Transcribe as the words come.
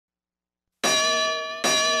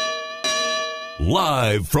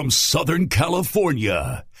Live from Southern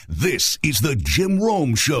California, this is the Jim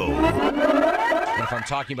Rome Show. And if I'm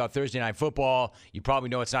talking about Thursday Night Football, you probably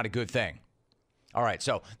know it's not a good thing. All right,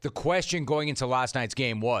 so the question going into last night's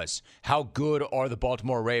game was, how good are the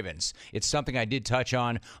Baltimore Ravens? It's something I did touch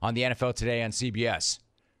on the NFL Today on CBS.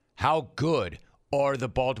 How good are the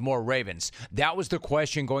Baltimore Ravens? That was the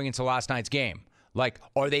question going into last night's game. Like,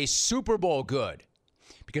 are they Super Bowl good?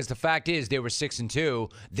 Because the fact is, they were 6-2.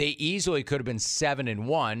 They easily could have been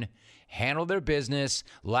 7-1, handled their business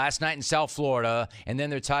last night in South Florida, and then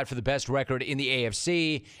they're tied for the best record in the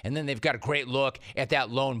AFC, and then they've got a great look at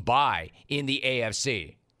that lone bye in the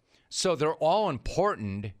AFC. So they're all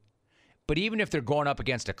important, but even if they're going up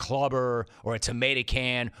against a clubber or a tomato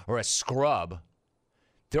can or a scrub,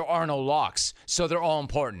 there are no locks, so they're all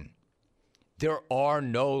important. There are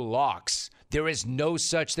no locks. There is no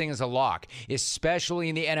such thing as a lock, especially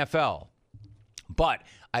in the NFL. But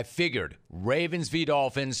I figured Ravens v.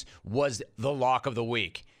 Dolphins was the lock of the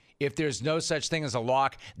week. If there's no such thing as a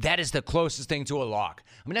lock, that is the closest thing to a lock.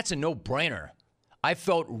 I mean, that's a no-brainer. I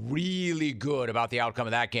felt really good about the outcome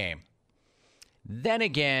of that game. Then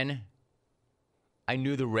again, I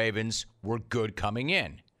knew the Ravens were good coming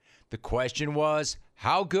in. The question was,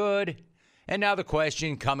 how good? And now the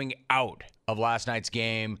question coming out of last night's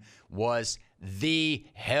game was, the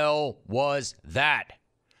hell was that?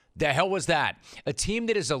 The hell was that? A team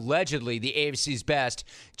that is allegedly the AFC's best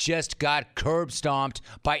just got curb stomped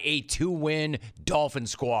by a 2-win Dolphin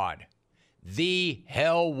squad. The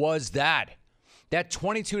hell was that? That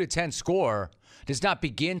 22-10 score does not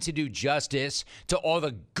begin to do justice to all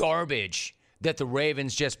the garbage that the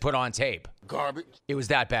Ravens just put on tape. Garbage. It was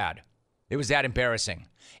that bad. It was that embarrassing.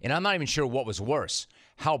 And I'm not even sure what was worse,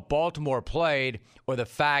 how Baltimore played or the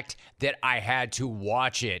fact that I had to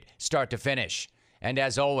watch it start to finish. And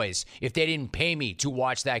as always, if they didn't pay me to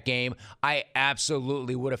watch that game, I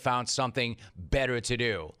absolutely would have found something better to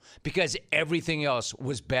do because everything else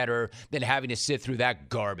was better than having to sit through that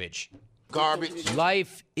garbage. Garbage.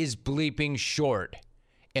 Life is bleeping short,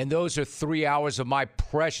 and those are 3 hours of my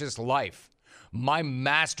precious life, my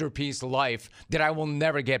masterpiece life that I will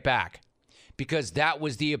never get back. Because that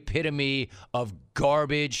was the epitome of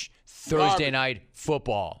garbage Thursday night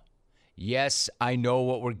football. Yes, I know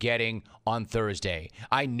what we're getting on Thursday.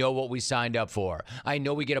 I know what we signed up for. I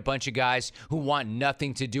know we get a bunch of guys who want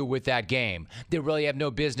nothing to do with that game. They really have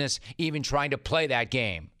no business even trying to play that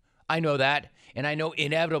game. I know that, and I know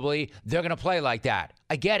inevitably they're going to play like that.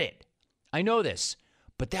 I get it. I know this.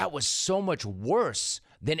 But that was so much worse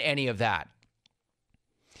than any of that.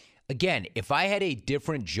 Again, if I had a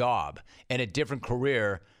different job and a different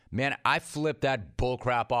career, man, I flip that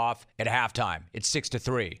bullcrap off at halftime. It's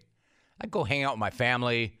 6-3. I'd go hang out with my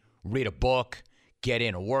family, read a book, get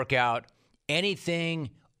in a workout,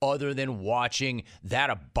 anything other than watching that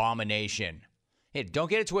abomination. Hey, don't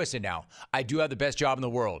get it twisted now. I do have the best job in the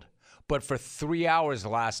world. But for 3 hours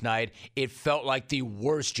last night, it felt like the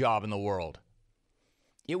worst job in the world.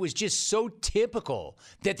 It was just so typical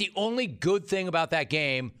that the only good thing about that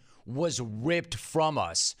game was ripped from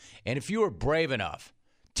us. And if you were brave enough,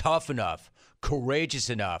 tough enough, courageous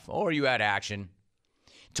enough, or you had action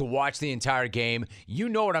to watch the entire game, you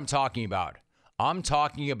know what I'm talking about. I'm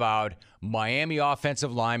talking about Miami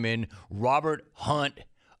offensive lineman Robert Hunt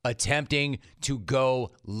attempting to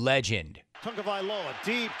go legend. Tagovailoa,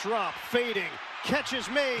 deep drop, fading, catch is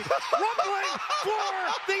made, rumbling for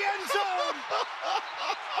the end zone.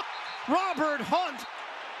 Robert Hunt,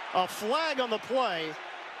 a flag on the play.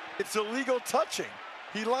 It's illegal touching.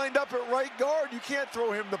 He lined up at right guard. You can't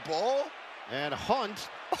throw him the ball. And Hunt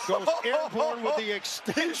goes airborne with the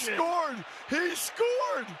extension. He scored. He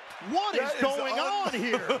scored. What is going on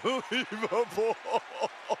here? Unbelievable.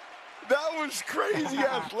 That was crazy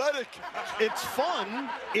athletic. It's fun.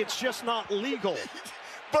 It's just not legal.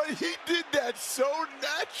 But he did that so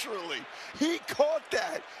naturally. He caught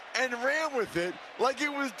that and ran with it like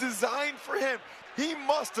it was designed for him. He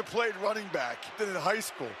must have played running back in high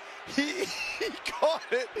school. He caught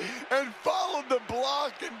it and followed the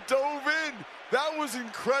block and dove in. That was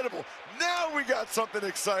incredible. Now we got something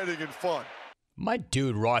exciting and fun. My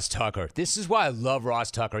dude, Ross Tucker. This is why I love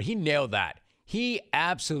Ross Tucker. He nailed that. He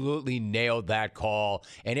absolutely nailed that call,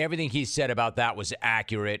 and everything he said about that was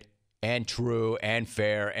accurate and true and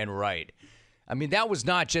fair and right. I mean, that was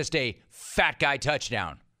not just a fat guy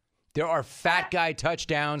touchdown. There are fat guy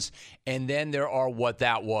touchdowns, and then there are what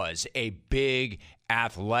that was, a big,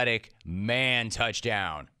 athletic man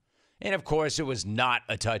touchdown. And, of course, it was not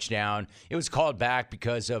a touchdown. It was called back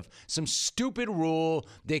because of some stupid rule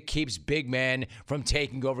that keeps big men from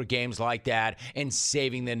taking over games like that and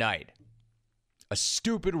saving the night. a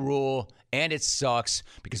stupid rule, and it sucks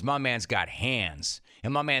because my man's got hands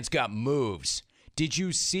and my man's got moves. Did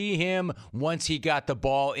you see him once he got the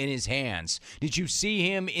ball in his hands? Did you see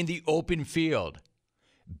him in the open field?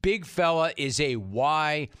 Big fella is a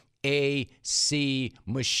YAC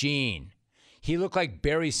machine. He looked like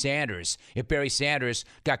Barry Sanders if Barry Sanders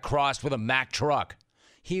got crossed with a Mack truck.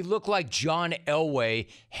 He looked like John Elway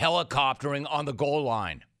helicoptering on the goal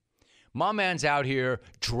line. My man's out here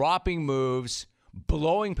dropping moves,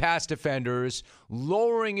 blowing past defenders,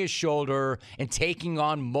 lowering his shoulder, and taking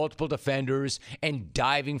on multiple defenders and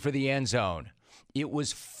diving for the end zone. It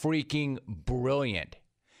was freaking brilliant.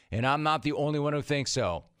 And I'm not the only one who thinks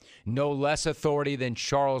so. No less authority than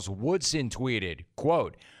Charles Woodson tweeted,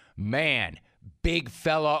 quote, "Man, big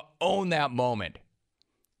fella owned that moment."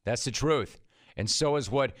 That's the truth. And so is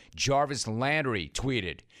what Jarvis Landry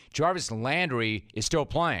tweeted. Jarvis Landry is still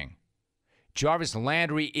playing. Jarvis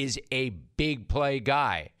Landry is a big play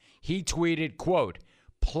guy. He tweeted, quote,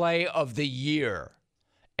 "Play of the year,"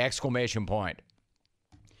 exclamation point.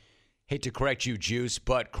 Hate to correct you, Juice,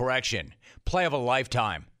 but correction. Play of a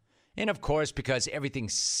lifetime. And of course, because everything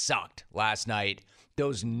sucked last night,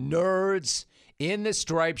 those nerds in the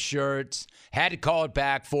striped shirts had to call it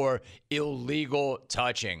back for illegal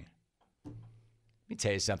touching. Let me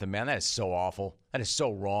tell you something, man. That is so awful. That is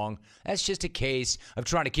so wrong. That's just a case of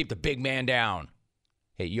trying to keep the big man down.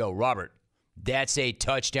 Hey, yo, Robert, that's a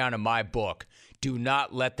touchdown in my book. Do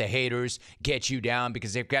not let the haters get you down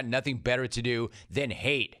because they've got nothing better to do than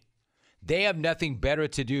hate. They have nothing better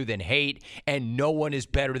to do than hate, and no one is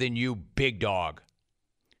better than you, big dog.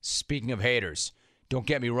 Speaking of haters, don't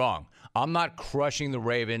get me wrong. I'm not crushing the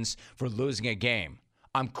Ravens for losing a game.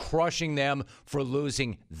 I'm crushing them for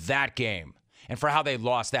losing that game and for how they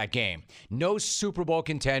lost that game. No Super Bowl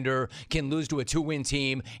contender can lose to a 2-win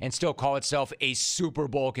team and still call itself a Super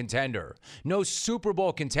Bowl contender. No Super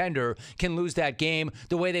Bowl contender can lose that game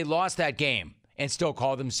the way they lost that game and still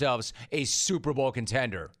call themselves a Super Bowl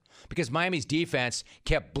contender. Because Miami's defense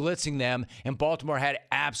kept blitzing them and Baltimore had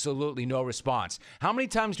absolutely no response. How many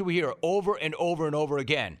times do we hear over and over and over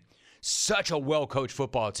again? Such a well-coached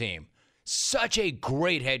football team. Such a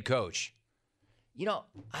great head coach. You know,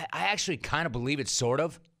 I actually kind of believe it, sort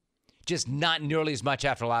of. Just not nearly as much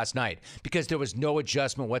after last night because there was no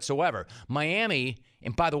adjustment whatsoever. Miami,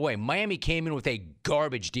 and by the way, Miami came in with a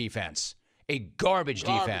garbage defense. A garbage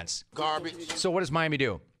defense. Garbage. So what does Miami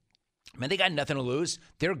do? Man, they got nothing to lose.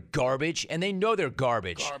 They're garbage, and they know they're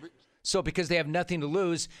garbage. So because they have nothing to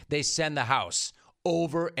lose, they send the house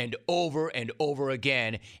over and over and over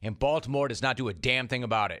again, and Baltimore does not do a damn thing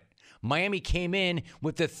about it. Miami came in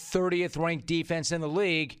with the 30th ranked defense in the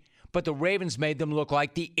league, but the Ravens made them look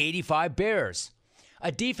like the 85 Bears.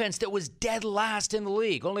 A defense that was dead last in the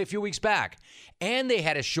league only a few weeks back. And they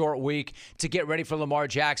had a short week to get ready for Lamar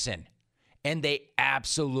Jackson. And they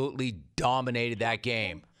absolutely dominated that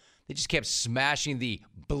game. They just kept smashing the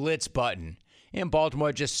blitz button. And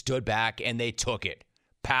Baltimore just stood back and they took it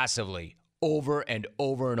passively over and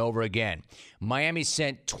over and over again. Miami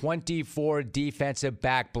sent 24 defensive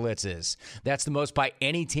back blitzes. That's the most by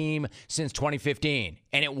any team since 2015.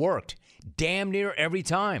 And it worked damn near every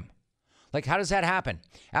time. Like, how does that happen?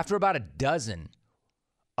 After about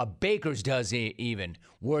a baker's dozen even,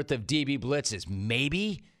 worth of DB blitzes,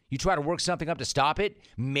 maybe you try to work something up to stop it.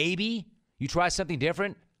 Maybe you try something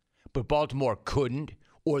different. But Baltimore couldn't,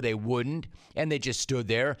 or they wouldn't, and they just stood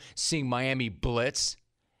there seeing Miami blitz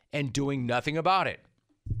and doing nothing about it.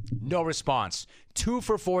 No response. 2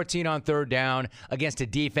 for 14 on third down against a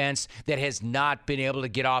defense that has not been able to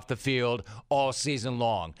get off the field all season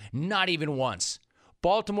long. Not even once.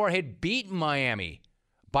 Baltimore had beaten Miami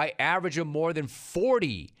by average of more than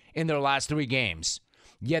 40 in their last 3 games.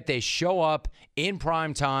 Yet they show up in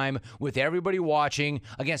prime time with everybody watching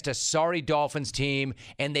against a sorry Dolphins team,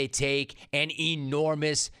 and they take an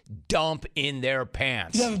enormous dump in their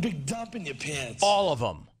pants. You have a big dump in your pants. All of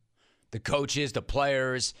them. The coaches, the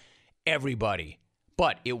players, everybody.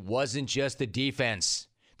 But it wasn't just the defense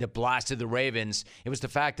that blasted the Ravens. It was the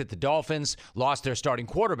fact that the Dolphins lost their starting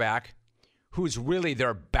quarterback, who's really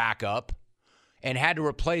their backup, and had to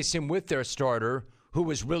replace him with their starter, who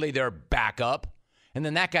was really their backup. And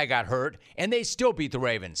then that guy got hurt, and they still beat the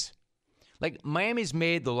Ravens. Like, Miami's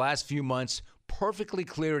made the last few months perfectly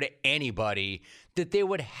clear to anybody that they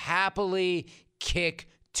would happily kick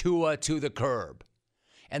Tua to the curb.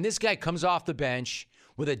 And this guy comes off the bench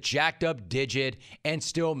with a jacked up digit and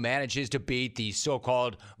still manages to beat the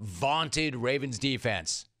so-called vaunted Ravens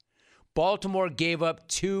defense. Baltimore gave up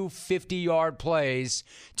 2 50-yard plays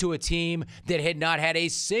to a team that had not had a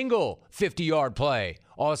single 50-yard play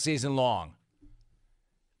all season long.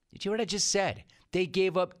 Did you hear what I just said? They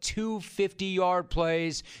gave up 2 50-yard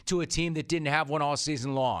plays to a team that didn't have one all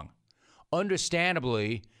season long.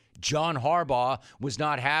 Understandably, John Harbaugh was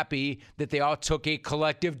not happy that they all took a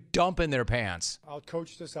collective dump in their pants.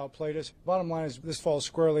 Outcoached us, outplayed us. Bottom line is this falls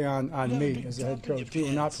squarely on me as the head coach. We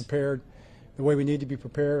were not prepared the way we need to be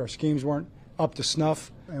prepared. Our schemes weren't up to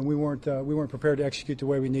snuff, and we weren't prepared to execute the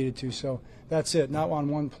way we needed to. So that's it. Not on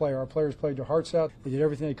one player. Our players played their hearts out. They did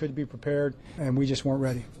everything they could to be prepared, and we just weren't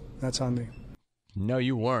ready. That's on me. No,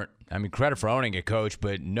 you weren't. I mean, credit for owning it, Coach,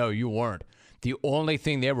 but no, you weren't. The only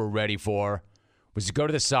thing they were ready for was to go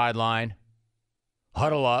to the sideline,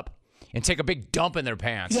 huddle up, and take a big dump in their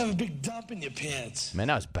pants. You have a big dump in your pants. Man,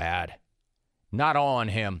 that was bad. Not all on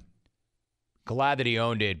him. Glad that he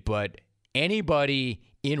owned it, but anybody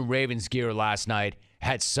in Ravens gear last night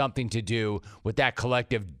had something to do with that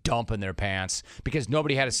collective dump in their pants because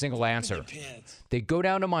nobody had a single answer. They go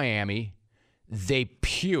down to Miami. They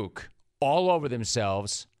puke all over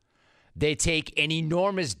themselves. They take an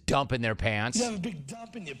enormous dump in their pants. You have a big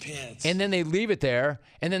dump in your pants. And then they leave it there,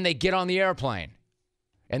 and then they get on the airplane,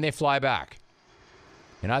 and they fly back.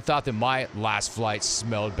 And I thought that my last flight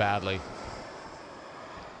smelled badly.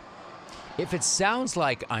 If it sounds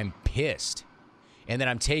like I'm pissed and that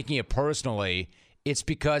I'm taking it personally, it's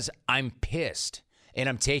because I'm pissed and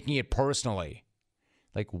I'm taking it personally.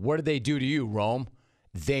 Like, what did they do to you, Rome?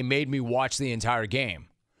 They made me watch the entire game.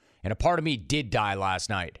 And a part of me did die last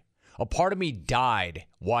night. A part of me died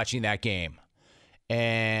watching that game.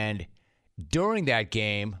 And during that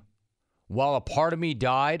game, while a part of me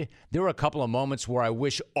died, there were a couple of moments where I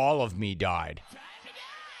wish all of me died.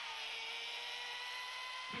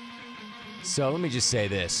 So let me just say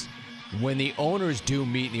this. When the owners do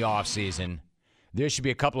meet in the offseason, there should be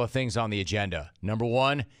a couple of things on the agenda. Number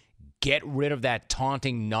one, get rid of that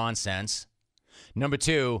taunting nonsense. Number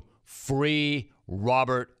two, free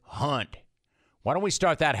Robert Hunt. Why don't we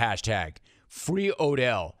start that hashtag? Free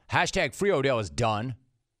Odell. Hashtag free Odell is done.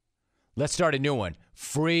 Let's start a new one.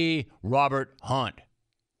 Free Robert Hunt.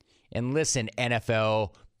 And listen,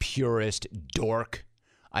 NFL purist dork.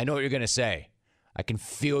 I know what you're going to say. I can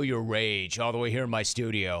feel your rage all the way here in my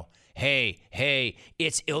studio. Hey,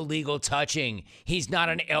 it's illegal touching. He's not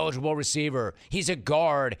an eligible receiver. He's a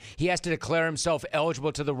guard. He has to declare himself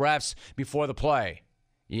eligible to the refs before the play.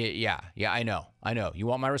 Yeah, I know. You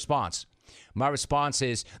want my response? My response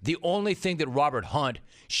is the only thing that Robert Hunt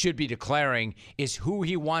should be declaring is who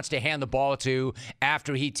he wants to hand the ball to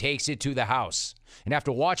after he takes it to the house. And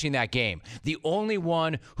after watching that game, the only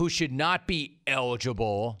one who should not be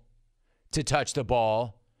eligible to touch the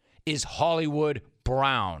ball is Hollywood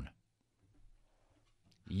Brown.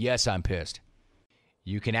 Yes, I'm pissed.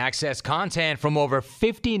 You can access content from over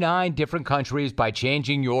 59 different countries by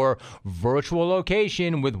changing your virtual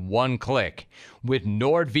location with one click. With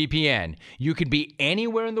NordVPN, you can be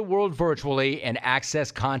anywhere in the world virtually and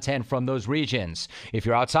access content from those regions. If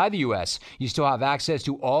you're outside the U.S., you still have access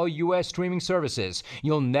to all U.S. streaming services.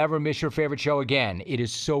 You'll never miss your favorite show again. It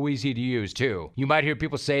is so easy to use, too. You might hear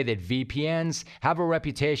people say that VPNs have a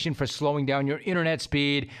reputation for slowing down your internet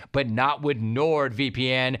speed, but not with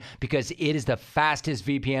NordVPN because it is the fastest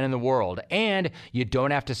VPN in the world, and you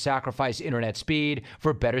don't have to sacrifice internet speed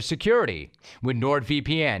for better security. With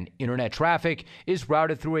NordVPN, internet traffic is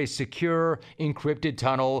routed through a secure, encrypted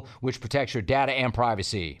tunnel which protects your data and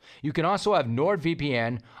privacy. You can also have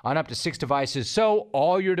NordVPN on up to 6 devices, so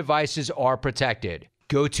all your devices are protected.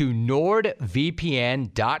 Go to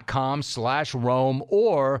nordvpn.com/Rome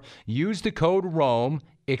or use the code ROME,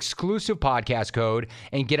 exclusive podcast code,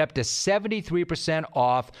 and get up to 73%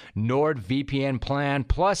 off NordVPN plan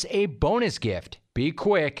plus a bonus gift. Be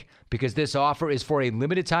quick because this offer is for a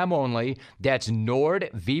limited time only. That's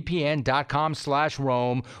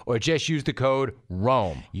nordvpn.com/Rome or just use the code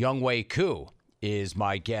ROME. Younghoe Koo is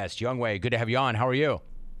my guest. Younghoe, good to have you on. How are you?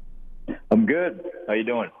 I'm good. How you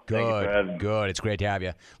doing? Good. Thank you for having me. Good. It's great to have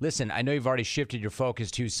you. Listen, I know you've already shifted your focus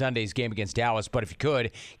to Sunday's game against Dallas, but if you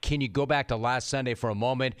could, can you go back to last Sunday for a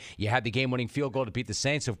moment? You had the game-winning field goal to beat the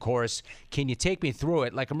Saints, of course. Can you take me through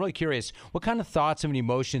it? Like, I'm really curious, what kind of thoughts and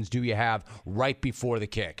emotions do you have right before the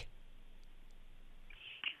kick?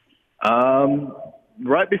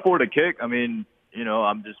 Right before the kick, I mean,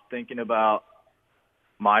 I'm just thinking about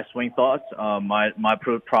my swing thoughts, my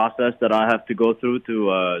process that I have to go through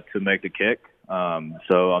to make the kick.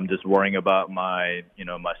 So I'm just worrying about my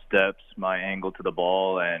steps, my angle to the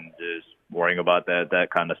ball, and just worrying about that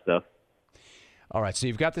kind of stuff. All right, so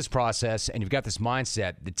you've got this process and you've got this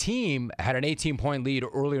mindset. The team had an 18-point lead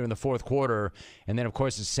earlier in the fourth quarter, and then, of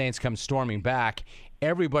course, the Saints come storming back.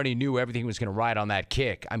 Everybody knew everything was going to ride on that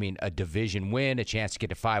kick. I mean, a division win, a chance to get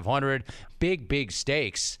to 500, big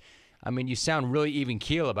stakes. I mean, you sound really even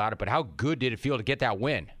keel about it, but how good did it feel to get that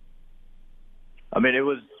win? I mean, it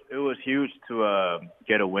was huge to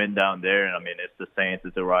get a win down there, and I mean, it's the Saints,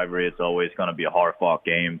 it's a rivalry, it's always going to be a hard-fought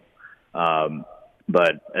game.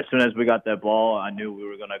 But as soon as we got that ball, I knew we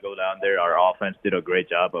were going to go down there. Our offense did a great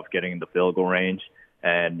job of getting in the field goal range,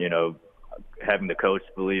 and having the coach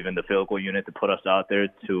believe in the field goal unit to put us out there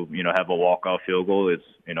to have a walk-off field goal. It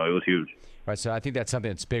was huge. Right, so I think that's something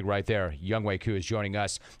that's big right there. Younghoe Koo is joining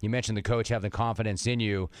us. You mentioned the coach having the confidence in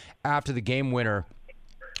you. After the game winner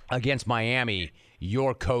against Miami,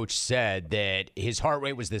 your coach said that his heart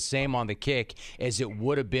rate was the same on the kick as it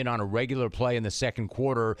would have been on a regular play in the second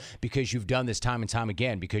quarter because you've done this time and time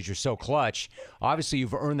again, because you're so clutch. Obviously,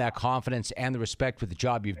 you've earned that confidence and the respect for the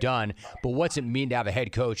job you've done, but what's it mean to have a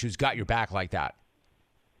head coach who's got your back like that?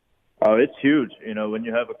 Oh, it's huge. When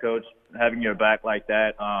you have a coach having your back like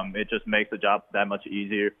that, it just makes the job that much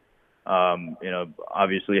easier.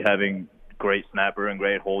 Obviously having great snapper and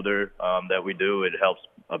great holder that we do, it helps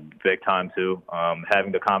a big time too.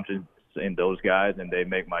 Having the confidence in those guys, and they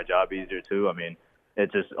make my job easier too. I mean,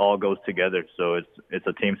 it just all goes together. So it's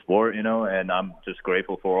a team sport, and I'm just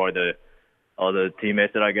grateful for all the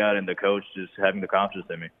teammates that I got and the coach just having the confidence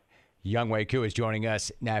in me. Younghoe Koo is joining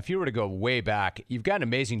us. Now, if you were to go way back, you've got an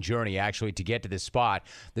amazing journey, actually, to get to this spot.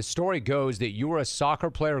 The story goes that you were a soccer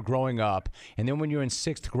player growing up, and then when you're in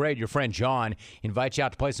 6th grade, your friend John invites you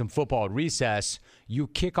out to play some football at recess. You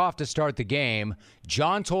kick off to start the game.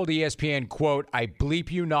 John told ESPN, quote, "I bleep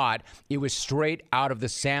you not, it was straight out of the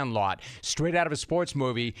Sandlot, straight out of a sports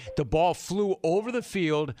movie. The ball flew over the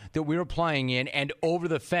field that we were playing in and over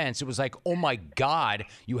the fence. It was like, oh, my God,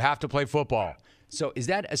 you have to play football." So is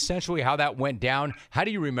that essentially how that went down? How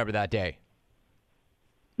do you remember that day?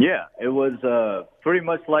 Yeah, it was pretty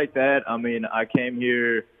much like that. I mean, I came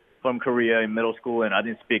here from Korea in middle school, and I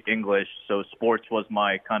didn't speak English, so sports was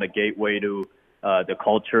my kind of gateway to the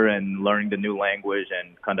culture and learning the new language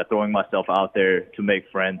and kind of throwing myself out there to make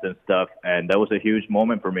friends and stuff. And that was a huge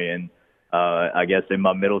moment for me, and I guess in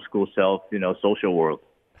my middle school self, social world.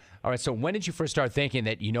 All right, so when did you first start thinking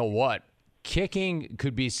that, you know what, kicking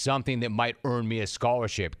could be something that might earn me a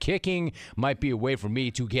scholarship? Kicking might be a way for me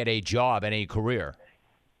to get a job and a career.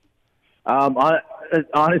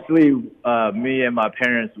 Honestly, me and my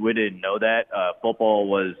parents, we didn't know that. Football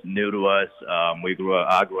was new to us.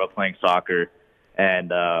 I grew up playing soccer,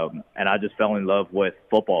 and I just fell in love with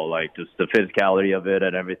football, like just the physicality of it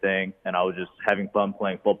and everything. And I was just having fun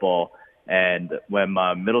playing football. And when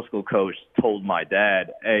my middle school coach told my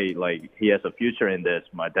dad, "Hey, like, he has a future in this,"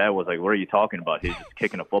 my dad was like, "What are you talking about? He's just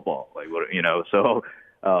kicking a football." Like, what, So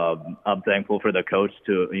I'm thankful for the coach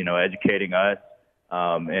to, educating us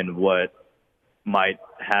and what might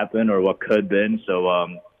happen or what could been. So,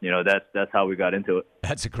 that's how we got into it.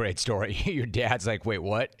 That's a great story. Your dad's like, "Wait,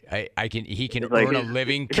 what? He can like earn a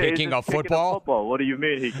living kicking a football?" What do you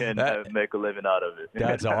mean he can make a living out of it?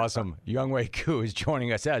 That's awesome. Younghoe Koo is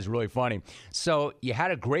joining us. That is really funny. So you had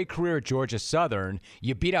a great career at Georgia Southern.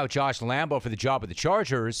 You beat out Josh Lambo for the job at the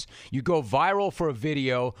Chargers. You go viral for a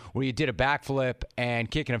video where you did a backflip and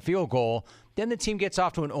kicking a field goal. Then the team gets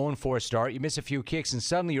off to an 0-4 start. You miss a few kicks, and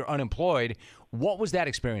suddenly you're unemployed. What was that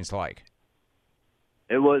experience like?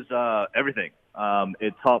 It was everything.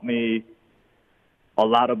 It taught me a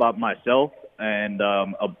lot about myself and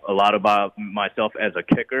a lot about myself as a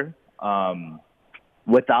kicker.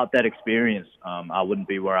 Without that experience, I wouldn't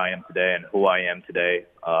be where I am today and who I am today.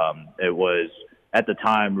 It was, at the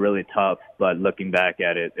time, really tough, but looking back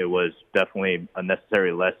at it, it was definitely a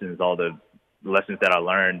necessary lessons, all the lessons that I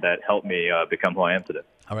learned that helped me become who I am today.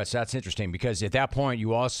 All right, so that's interesting because at that point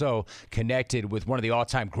you also connected with one of the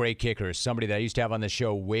all-time great kickers, somebody that I used to have on the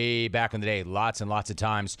show way back in the day, lots and lots of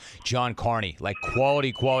times, John Carney, like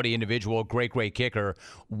quality individual, great kicker.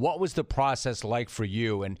 What was the process like for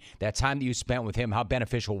you, and that time that you spent with him, how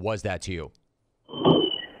beneficial was that to you?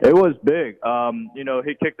 It was big.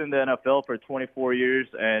 He kicked in the NFL for 24 years,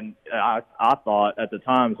 and I thought at the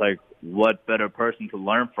time, like, what better person to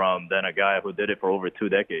learn from than a guy who did it for over 2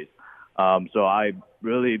 decades. So I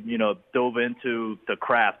really, dove into the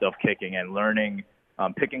craft of kicking and learning,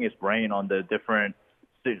 picking his brain on the different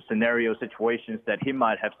scenario situations that he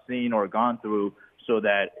might have seen or gone through, so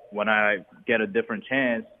that when I get a different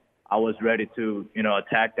chance, I was ready to,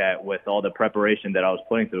 attack that with all the preparation that I was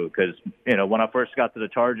putting through. Because, when I first got to the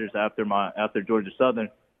Chargers after Georgia Southern,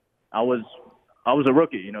 I was a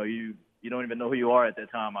rookie. You don't even know who you are at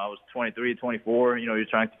that time. I was 23, 24. You're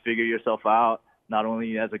trying to figure yourself out, not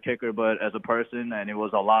only as a kicker but as a person, and it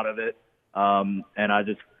was a lot of it. And I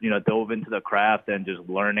just, dove into the craft and just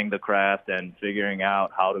learning the craft and figuring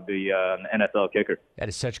out how to be an NFL kicker. That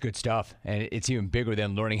is such good stuff, and it's even bigger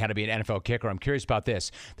than learning how to be an NFL kicker. I'm curious about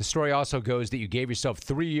this. The story also goes that you gave yourself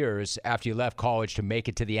 3 years after you left college to make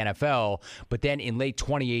it to the NFL, but then in late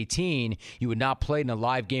 2018, you had not played in a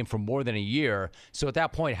live game for more than a year. So at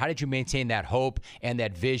that point, how did you maintain that hope and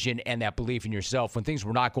that vision and that belief in yourself when things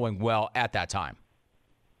were not going well at that time?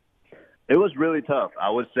 It was really tough. I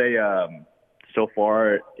would say so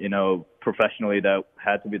far, professionally, that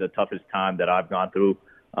had to be the toughest time that I've gone through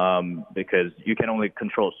because you can only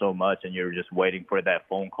control so much, and you're just waiting for that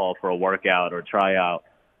phone call for a workout or tryout,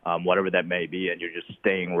 whatever that may be, and you're just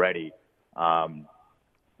staying ready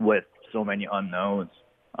with so many unknowns.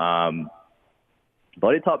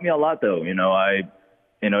 But it taught me a lot, though. It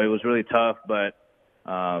was really tough, but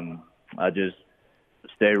I just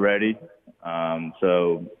stayed ready.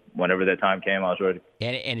 So whenever that time came, I was ready.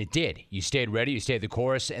 And it did. You stayed ready, you stayed the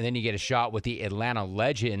course, and then you get a shot with the Atlanta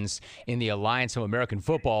Legends in the Alliance of American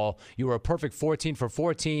Football. You were a perfect 14 for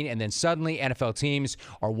 14, and then suddenly NFL teams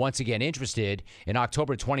are once again interested. In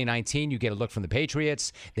October 2019, you get a look from the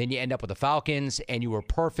Patriots. Then you end up with the Falcons, and you were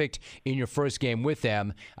perfect in your first game with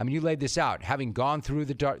them. I mean, you laid this out. Having gone through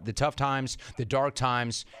the tough times, the dark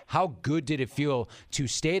times, how good did it feel to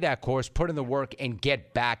stay that course, put in the work, and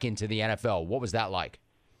get back into the NFL? What was that like?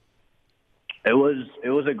 It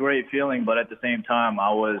was a great feeling, but at the same time,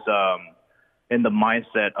 I was in the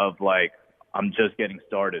mindset of, like, I'm just getting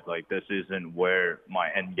started. Like, this isn't where my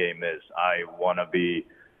end game is. I want to be,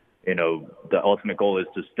 the ultimate goal is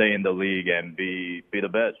to stay in the league and be the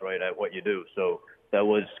best, right, at what you do. So that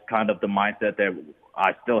was kind of the mindset that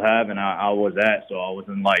I still have and I was at. So I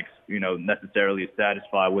wasn't, like, necessarily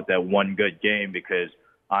satisfied with that one good game because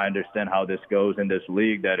I understand how this goes in this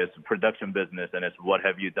league, that it's a production business and it's what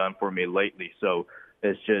have you done for me lately. So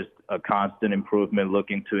it's just a constant improvement,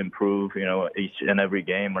 looking to improve, each and every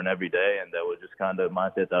game and every day. And that was just kind of the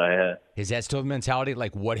mindset that I had. Is that still the mentality?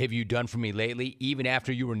 Like, what have you done for me lately? Even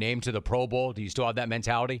after you were named to the Pro Bowl, do you still have that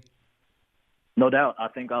mentality? No doubt. I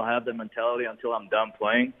think I'll have the mentality until I'm done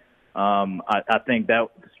playing. I think that's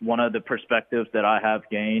one of the perspectives that I have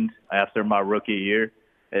gained after my rookie year.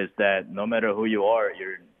 Is that no matter who you are,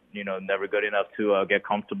 you're, never good enough to get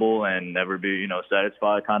comfortable and never be,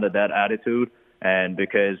 satisfied, kind of that attitude. And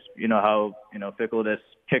because, how, fickle this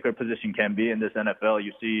kicker position can be in this NFL,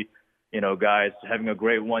 you see, guys having a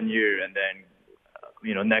great 1 year and then,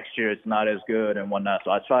 next year it's not as good and whatnot.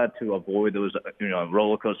 So I try to avoid those,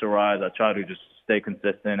 roller coaster rides. I try to just stay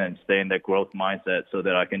consistent and stay in that growth mindset so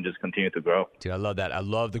that I can just continue to grow. Dude, I love that. I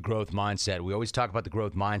love the growth mindset. We always talk about the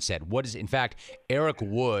growth mindset. In fact, Eric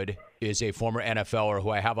Wood is a former NFLer who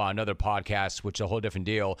I have on another podcast, which is a whole different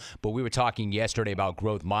deal. But we were talking yesterday about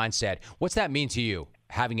growth mindset. What's that mean to you,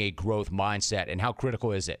 having a growth mindset, and how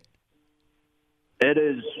critical is it? It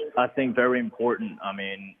is, I think, very important. I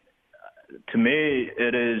mean, to me,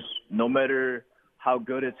 it is no matter how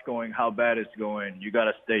good it's going, how bad it's going, you got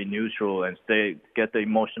to stay neutral and get the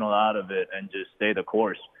emotional out of it and just stay the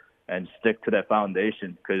course and stick to that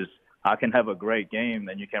foundation. Because I can have a great game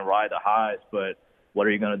and you can ride the highs, but what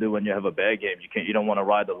are you going to do when you have a bad game? You don't want to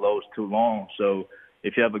ride the lows too long. So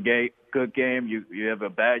if you have a good game, you have a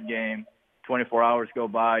bad game, 24 hours go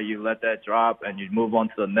by, you let that drop and you move on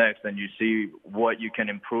to the next and you see what you can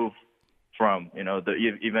improve from.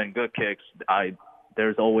 Even good kicks,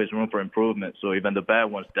 there's always room for improvement. So even the bad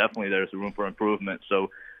ones, definitely there's room for improvement. So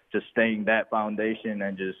just staying that foundation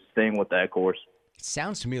and just staying with that course. It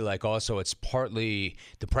sounds to me like also it's partly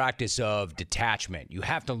the practice of detachment. You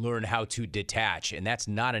have to learn how to detach, and that's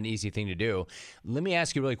not an easy thing to do. Let me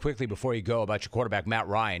ask you really quickly before you go about your quarterback, Matt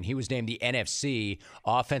Ryan. He was named the NFC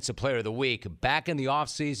Offensive Player of the Week. Back in the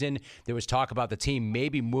offseason, there was talk about the team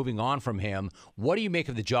maybe moving on from him. What do you make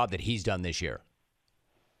of the job that he's done this year?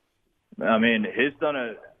 I mean, he's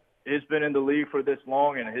been in the league for this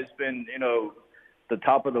long, and he's been, the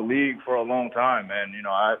top of the league for a long time. And,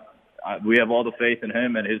 we have all the faith in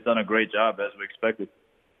him, and he's done a great job as we expected.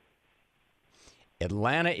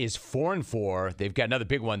 Atlanta is 4-4. They've got another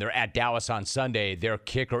big one. They're at Dallas on Sunday. Their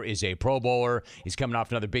kicker is a Pro Bowler. He's coming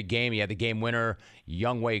off another big game. He had the game winner,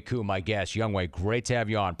 Younghoe Koo, my guest. Younghoe, great to have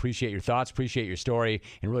you on. Appreciate your thoughts, appreciate your story,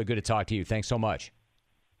 and really good to talk to you. Thanks so much.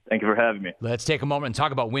 Thank you for having me. Let's take a moment and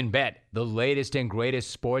talk about WynnBET, the latest and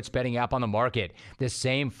greatest sports betting app on the market. The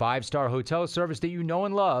same 5-star hotel service that you know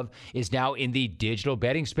and love is now in the digital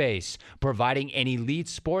betting space, providing an elite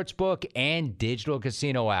sports book and digital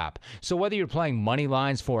casino app. So whether you're playing money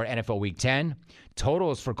lines for NFL Week 10,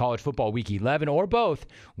 totals for college football Week 11, or both,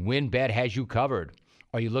 WynnBET has you covered.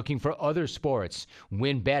 Are you looking for other sports?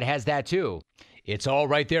 WynnBET has that too. It's all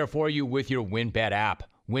right there for you with your WynnBET app.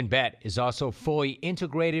 WynnBET is also fully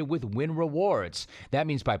integrated with Wynn Rewards. That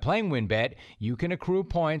means by playing WynnBET, you can accrue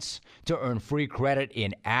points to earn free credit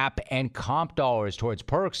in app and comp dollars towards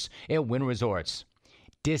perks at Wynn Resorts.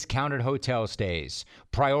 Discounted hotel stays,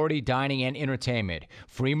 priority dining and entertainment,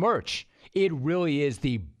 free merch. It really is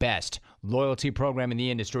the best loyalty program in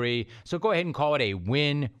the industry, so go ahead and call it a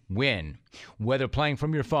win-win. Whether playing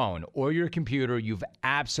from your phone or your computer, you've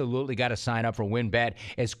absolutely got to sign up for WynnBET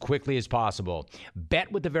as quickly as possible. Bet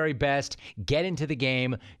with the very best. Get into the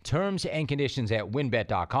game. Terms and conditions at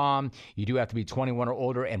wynnbet.com. You do have to be 21 or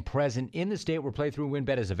older and present in the state where playthrough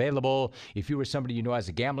WynnBET is available. If you or somebody you know has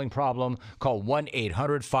a gambling problem, call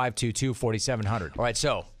 1-800-522-4700. All right,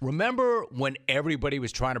 so remember when everybody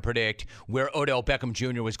was trying to predict where Odell Beckham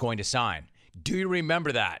Jr. was going to sign? Do you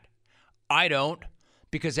remember that? I don't.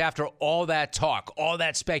 Because after all that talk, all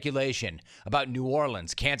that speculation about New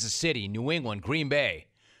Orleans, Kansas City, New England, Green Bay,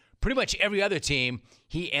 pretty much every other team,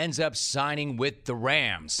 he ends up signing with the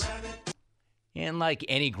Rams. And like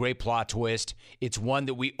any great plot twist, it's one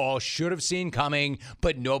that we all should have seen coming,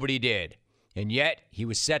 but nobody did. And yet, he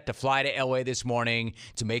was set to fly to LA this morning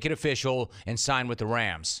to make it official and sign with the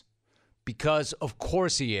Rams. Because of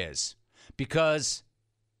course he is. Because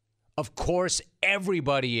of course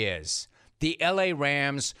everybody is. The LA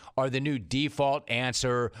Rams are the new default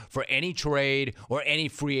answer for any trade or any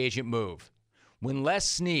free agent move. When Les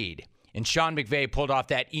Snead and Sean McVay pulled off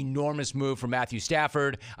that enormous move for Matthew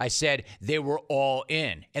Stafford, I said they were all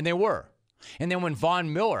in, and they were. And then when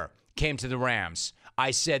Von Miller came to the Rams, I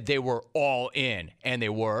said they were all in, and they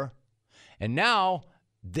were. And now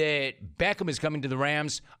that Beckham is coming to the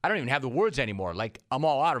Rams, I don't even have the words anymore. Like, I'm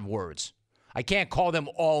all out of words. I can't call them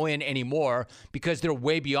all in anymore because they're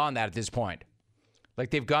way beyond that at this point. Like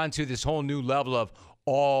they've gone to this whole new level of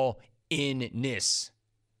all-in-ness.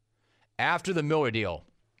 After the Miller deal,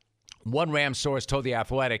 one Rams source told The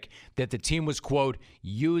Athletic that the team was, quote,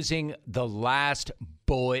 using the last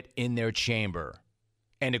bullet in their chamber,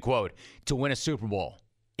 end of quote, to win a Super Bowl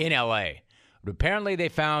in L.A. But apparently they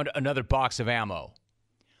found another box of ammo.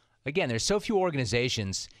 Again, there's so few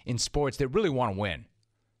organizations in sports that really want to win.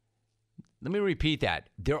 Let me repeat that.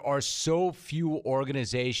 There are so few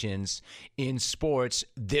organizations in sports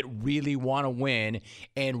that really want to win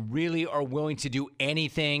and really are willing to do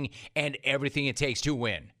anything and everything it takes to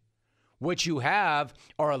win. What you have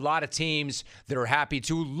are a lot of teams that are happy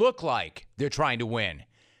to look like they're trying to win.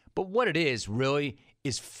 But what it is really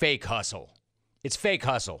is fake hustle. It's fake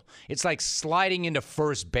hustle. It's like sliding into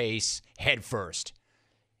first base head first.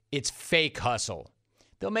 It's fake hustle.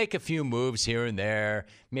 They'll make a few moves here and there,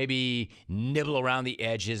 maybe nibble around the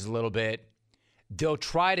edges a little bit. They'll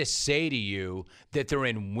try to say to you that they're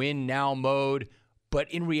in win now mode,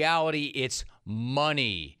 but in reality, it's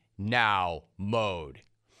money now mode.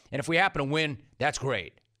 And if we happen to win, that's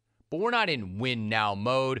great. But we're not in win now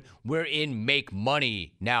mode. We're in make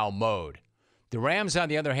money now mode. The Rams, on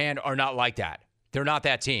the other hand, are not like that. They're not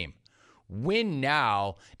that team. Win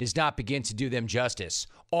now does not begin to do them justice.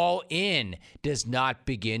 All in does not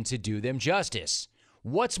begin to do them justice.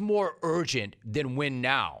 What's more urgent than win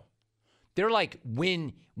now? They're like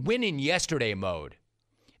win in yesterday mode.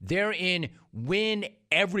 They're in win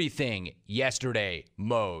everything yesterday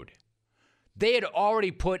mode. They had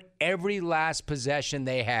already put every last possession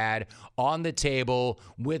they had on the table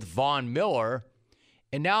with Von Miller,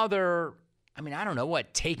 and now they're,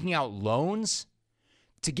 taking out loans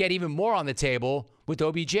to get even more on the table with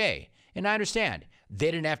OBJ. And I understand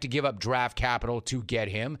they didn't have to give up draft capital to get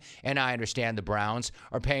him, and I understand the Browns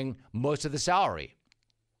are paying most of the salary.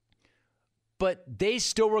 But they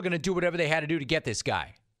still were going to do whatever they had to do to get this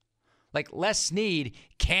guy. Like, Les Snead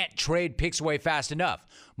can't trade picks away fast enough.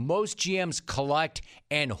 Most GMs collect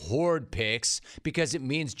and hoard picks because it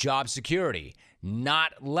means job security,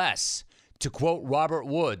 not less. To quote Robert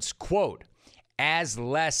Woods, quote, as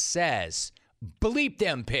Les says, bleep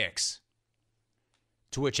them picks.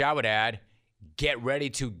 To which I would add, get ready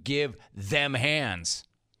to give them hands.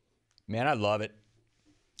 Man, I love it.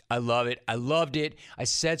 I love it. I loved it. I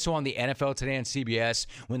said so on the NFL Today on CBS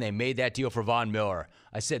when they made that deal for Von Miller.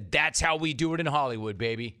 I said, that's how we do it in Hollywood,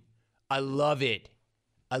 baby. I love it.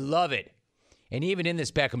 I love it. And even in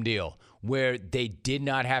this Beckham deal, where they did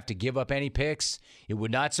not have to give up any picks, it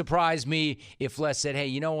would not surprise me if Les said, hey,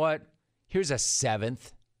 you know what? Here's a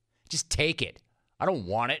 7th. Just take it. I don't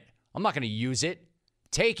want it. I'm not going to use it.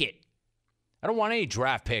 Take it. I don't want any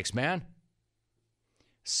draft picks, man.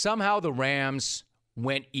 Somehow the Rams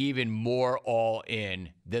went even more all in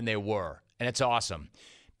than they were. And it's awesome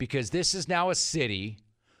because this is now a city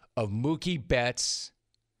of Mookie Betts,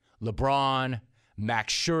 LeBron,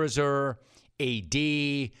 Max Scherzer,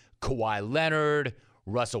 AD, Kawhi Leonard,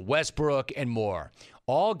 Russell Westbrook, and more.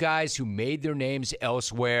 All guys who made their names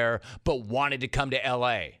elsewhere but wanted to come to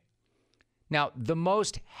L.A. Now, the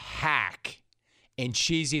most hack and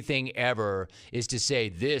cheesy thing ever is to say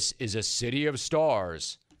this is a city of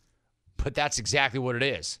stars, but that's exactly what it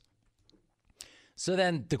is. So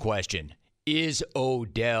then the question, is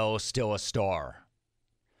Odell still a star?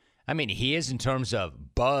 I mean, he is in terms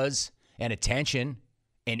of buzz and attention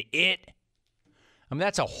and it. I mean,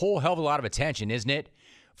 that's a whole hell of a lot of attention, isn't it?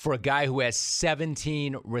 For a guy who has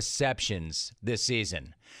 17 receptions this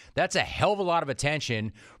season. That's a hell of a lot of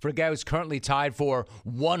attention for a guy who's currently tied for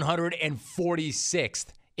 146th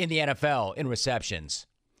in the NFL in receptions.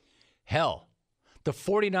 Hell, the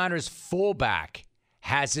 49ers fullback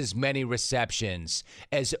has as many receptions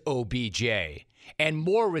as OBJ and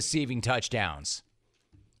more receiving touchdowns.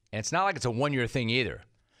 And it's not like it's a one-year thing either.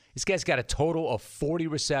 This guy's got a total of 40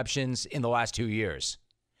 receptions in the last 2 years.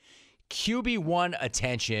 QB1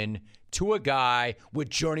 attention to a guy with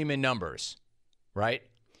journeyman numbers, right?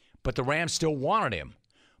 But the Rams still wanted him.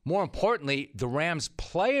 More importantly, the Rams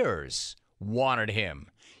players wanted him.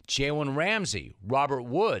 Jalen Ramsey, Robert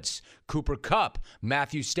Woods, Cooper Kupp,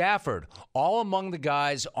 Matthew Stafford, all among the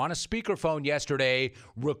guys on a speakerphone yesterday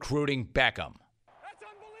recruiting Beckham. That's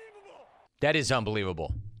unbelievable. That is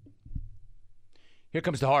unbelievable. Here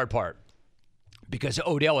comes the hard part. Because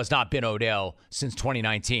Odell has not been Odell since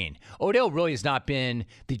 2019. Odell really has not been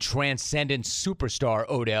the transcendent superstar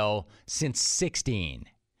Odell since 16.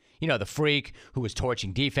 You know, the freak who was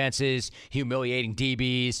torching defenses, humiliating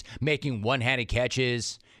DBs, making one-handed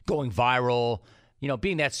catches, going viral, you know,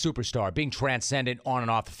 being that superstar, being transcendent on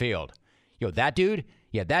and off the field. That dude?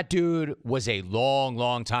 Yeah, that dude was a long,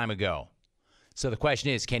 long time ago. So the question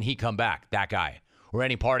is, can he come back, that guy, or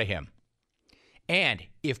any part of him? And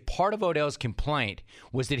if part of Odell's complaint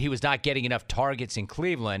was that he was not getting enough targets in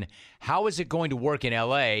Cleveland, how is it going to work in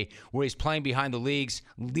L.A. where he's playing behind the league's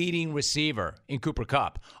leading receiver in Cooper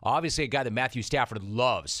Kupp? Obviously a guy that Matthew Stafford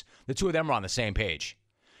loves. The two of them are on the same page.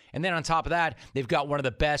 And then on top of that, they've got one of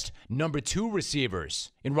the best number 2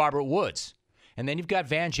 receivers in Robert Woods. And then you've got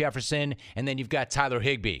Van Jefferson, and then you've got Tyler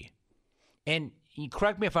Higbee. And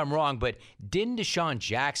correct me if I'm wrong, but didn't Deshaun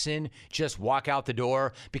Jackson just walk out the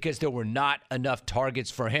door because there were not enough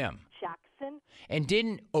targets for him? Jackson. And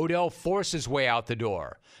didn't Odell force his way out the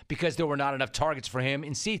door because there were not enough targets for him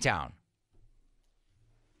in Seatown?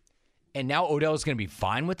 And now Odell's going to be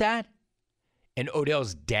fine with that? And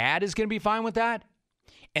Odell's dad is going to be fine with that?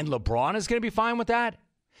 And LeBron is going to be fine with that?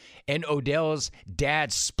 And Odell's dad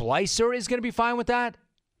Splicer is going to be fine with that?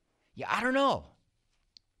 Yeah, I don't know.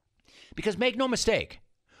 Because make no mistake,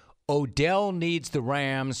 Odell needs the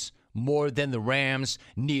Rams more than the Rams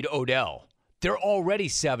need Odell. They're already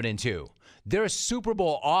 7-2. Their Super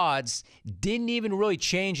Bowl odds didn't even really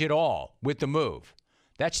change at all with the move.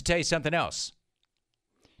 That should tell you something else.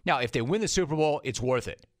 Now, if they win the Super Bowl, it's worth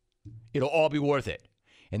it. It'll all be worth it.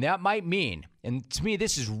 And that might mean, and to me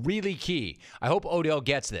this is really key, I hope Odell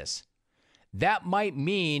gets this, that might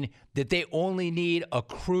mean that they only need a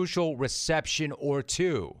crucial reception or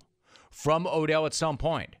two from Odell at some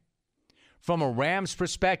point. From a Rams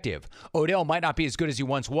perspective, Odell might not be as good as he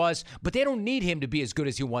once was, but they don't need him to be as good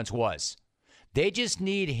as he once was. They just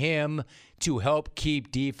need him to help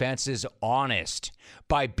keep defenses honest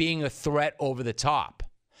by being a threat over the top.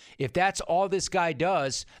 If that's all this guy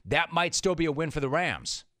does, that might still be a win for the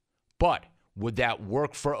Rams. But would that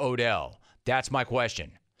work for Odell? That's my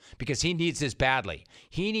question. Because he needs this badly.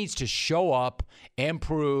 He needs to show up and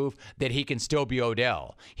prove that he can still be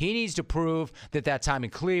Odell. He needs to prove that that time in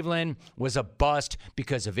Cleveland was a bust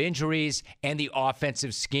because of injuries and the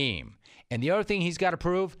offensive scheme. And the other thing he's got to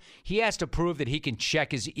prove, he has to prove that he can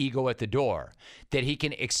check his ego at the door, that he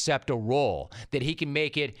can accept a role, that he can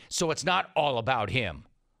make it so it's not all about him.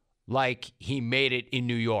 Like he made it in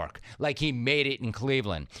New York, like he made it in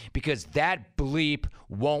Cleveland, because that bleep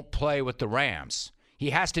won't play with the Rams.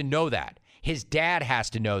 He has to know that. His dad has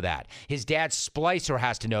to know that. His dad Splicer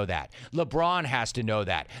has to know that. LeBron has to know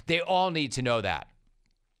that. They all need to know that.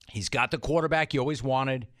 He's got the quarterback he always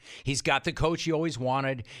wanted. He's got the coach he always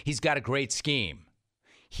wanted. He's got a great scheme.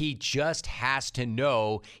 He just has to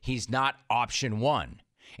know he's not option 1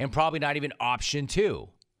 and probably not even option 2.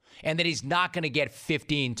 And that he's not going to get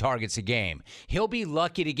 15 targets a game. He'll be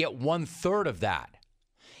lucky to get 1/3 of that.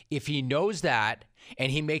 If he knows that,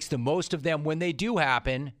 and he makes the most of them when they do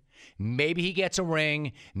happen, maybe he gets a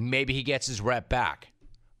ring, maybe he gets his rep back.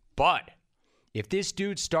 But if this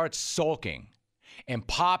dude starts sulking and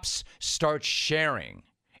Pops starts sharing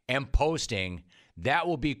and posting, that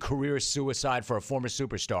will be career suicide for a former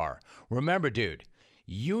superstar. Remember, dude,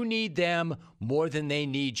 You need them more than they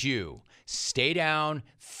need you. Stay down,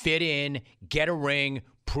 fit in, get a ring,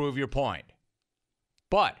 prove your point.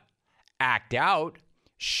 But act out,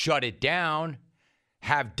 shut it down,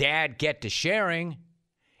 have dad get to sharing,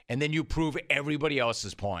 and then you prove everybody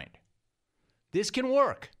else's point. This can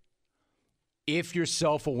work if you're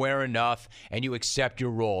self-aware enough and you accept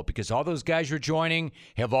your role, because all those guys you're joining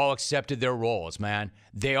have all accepted their roles, man.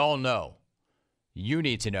 They all know. You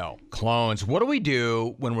need to know. Clones, what do we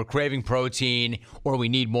do when we're craving protein or we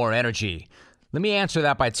need more energy? Let me answer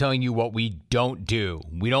that by telling you what we don't do.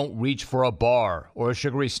 We don't reach for a bar or a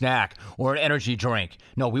sugary snack or an energy drink.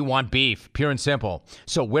 No, we want beef, pure and simple.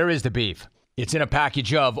 So where is the beef? It's in a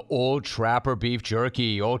package of Old Trapper beef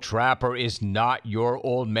jerky. Old Trapper is not your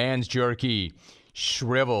old man's jerky.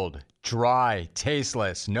 Shriveled, dry,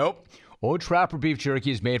 tasteless. Nope. Old Trapper beef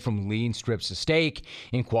jerky is made from lean strips of steak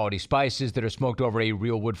and quality spices that are smoked over a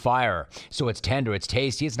real wood fire. So it's tender, it's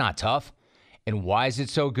tasty, it's not tough. And why is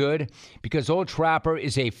it so good? Because Old Trapper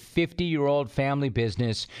is a 50-year-old family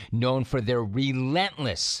business known for their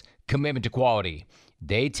relentless commitment to quality.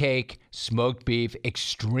 They take smoked beef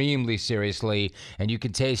extremely seriously, and you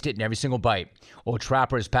can taste it in every single bite. Old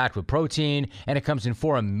Trapper is packed with protein, and it comes in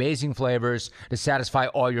 4 amazing flavors to satisfy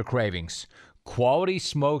all your cravings. Quality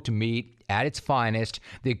smoked meat at its finest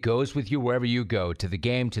that goes with you wherever you go, to the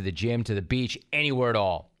game, to the gym, to the beach, anywhere at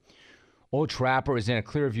all. Old Trapper is in a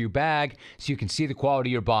Clearview bag so you can see the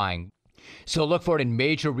quality you're buying. So look for it in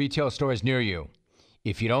major retail stores near you.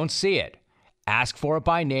 If you don't see it, ask for it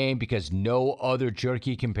by name because no other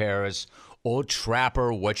jerky compares. Old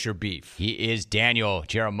Trapper, what's your beef? He is Daniel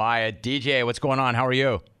Jeremiah. DJ, what's going on? How are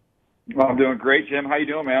you? Well, I'm doing great, Jim. How you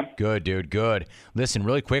doing, man? Good, dude, good. Listen,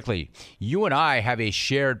 really quickly, you and I have a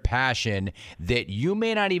shared passion that you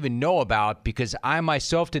may not even know about because I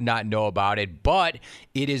myself did not know about it, but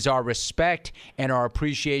it is our respect and our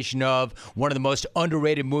appreciation of one of the most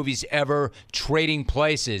underrated movies ever, Trading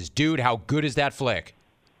Places. Dude, how good is that flick?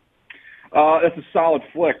 That's a solid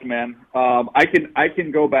flick, man. I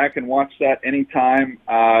can go back and watch that anytime.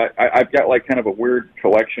 I've got like kind of a weird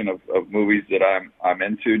collection of movies that I'm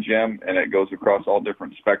into, Jim, and it goes across all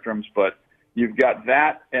different spectrums. But you've got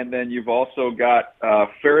that, and then you've also got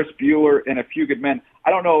Ferris Bueller and A Few Good Men. I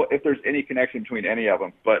don't know if there's any connection between any of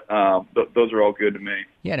them, but those are all good to me.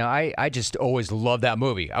 Yeah, no, I just always loved that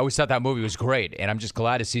movie. I always thought that movie was great, and I'm just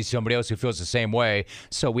glad to see somebody else who feels the same way.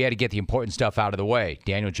 So we had to get the important stuff out of the way.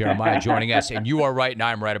 Daniel Jeremiah joining us, and you are right, and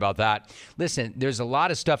I'm right about that. Listen, there's a lot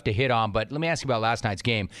of stuff to hit on, but let me ask you about last night's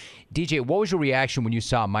game. DJ, what was your reaction when you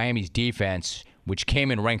saw Miami's defense, which came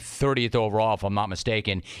in ranked 30th overall, if I'm not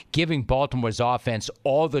mistaken, giving Baltimore's offense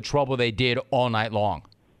all the trouble they did all night long?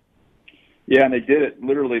 Yeah, and they did it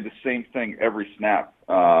literally the same thing every snap.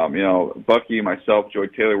 Bucky, myself, Joy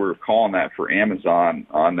Taylor, we were calling that for Amazon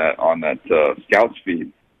on that scouts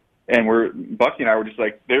feed, and Bucky and I were just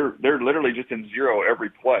like, they're literally just in zero every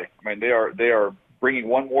play. I mean, they are bringing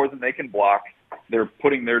one more than they can block. They're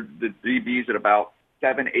putting the DBs at about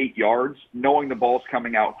 7-8 yards, knowing the ball's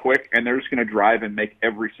coming out quick, and they're just going to drive and make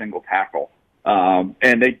every single tackle.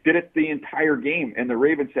 And they did it the entire game, and the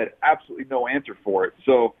Ravens had absolutely no answer for it.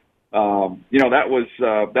 So.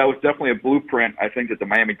 That was definitely a blueprint, I think, that the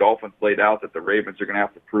Miami Dolphins laid out that the Ravens are going to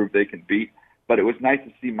have to prove they can beat. But it was nice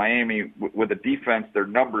to see Miami with a defense. Their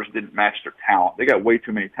numbers didn't match their talent. They got way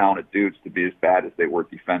too many talented dudes to be as bad as they were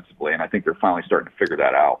defensively, and I think they're finally starting to figure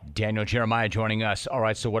that out. Daniel Jeremiah joining us. All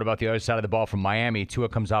right, so what about the other side of the ball from Miami? Tua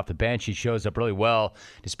comes off the bench. He shows up really well.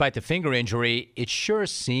 Despite the finger injury, it sure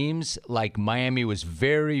seems like Miami was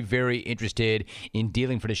very, very interested in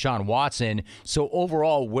dealing for Deshaun Watson. So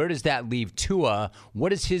overall, where does that leave Tua? What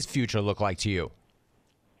does his future look like to you?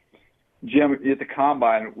 Jim, at the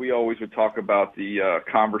Combine, we always would talk about the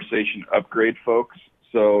conversation upgrade folks.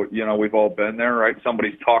 So, we've all been there, right?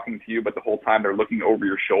 Somebody's talking to you, but the whole time they're looking over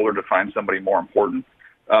your shoulder to find somebody more important.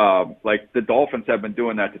 Like the Dolphins have been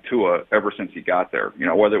doing that to Tua ever since he got there.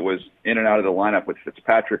 Whether it was in and out of the lineup with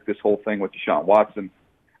Fitzpatrick, this whole thing with Deshaun Watson.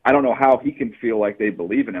 I don't know how he can feel like they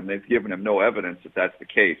believe in him. They've given him no evidence that that's the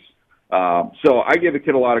case. So I give the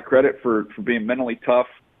kid a lot of credit for being mentally tough.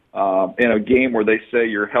 In a game where they say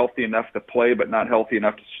you're healthy enough to play but not healthy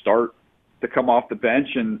enough to start, to come off the bench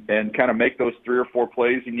and kind of make those 3 or 4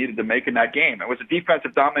 plays he needed to make in that game. It was a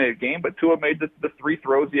defensive-dominated game, but Tua made the 3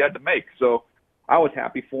 throws he had to make. So I was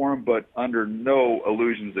happy for him, but under no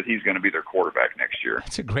illusions that he's going to be their quarterback next year.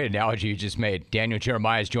 That's a great analogy you just made. Daniel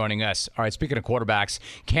Jeremiah is joining us. All right, speaking of quarterbacks,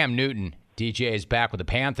 Cam Newton. DJ is back with the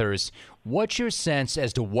Panthers. What's your sense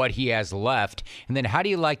as to what he has left? And then how do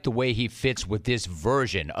you like the way he fits with this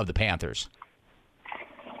version of the Panthers?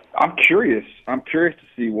 I'm curious. I'm curious to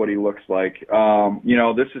see what he looks like.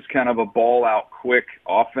 This is kind of a ball-out, quick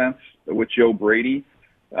offense with Joe Brady.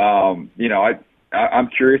 I'm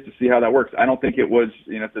curious to see how that works. I don't think it was,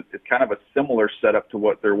 it's kind of a similar setup to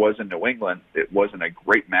what there was in New England. It wasn't a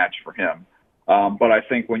great match for him. But I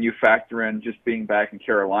think when you factor in just being back in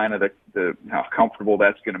Carolina, how comfortable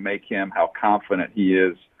that's going to make him, how confident he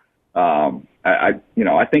is,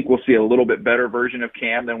 I think we'll see a little bit better version of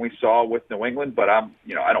Cam than we saw with New England. But I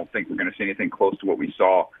don't think we're going to see anything close to what we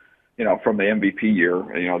saw, from the MVP year,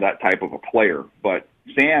 that type of a player. But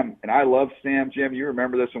Sam, and I love Sam, Jim. You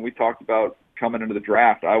remember this when we talked about coming into the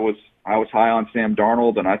draft. I was high on Sam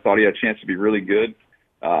Darnold, and I thought he had a chance to be really good.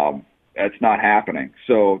 That's not happening.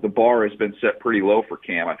 So the bar has been set pretty low for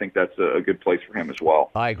Cam. I think that's a good place for him as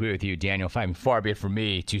well. I agree with you, Daniel. Far be it from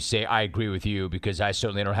me to say I agree with you, because I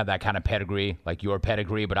certainly don't have that kind of pedigree like your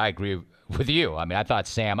pedigree, but I agree with you. I mean, I thought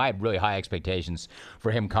Sam, I had really high expectations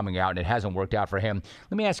for him coming out, and it hasn't worked out for him.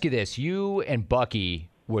 Let me ask you this. You and Bucky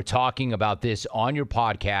were talking about this on your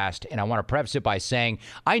podcast, and I want to preface it by saying,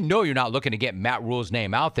 I know you're not looking to get Matt Rule's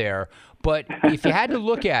name out there, but if you had to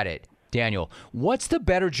look at it, Daniel, what's the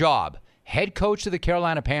better job, head coach of the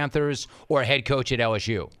Carolina Panthers or head coach at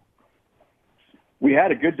LSU? We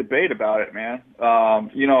had a good debate about it, man.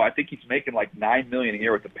 I think he's making like $9 million a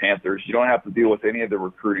year with the Panthers. You don't have to deal with any of the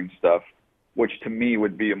recruiting stuff, which to me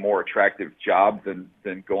would be a more attractive job than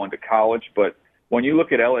going to college. But when you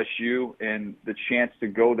look at LSU and the chance to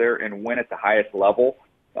go there and win at the highest level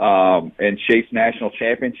and chase national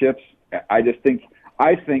championships, I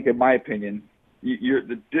think, in my opinion,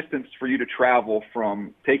 the distance for you to travel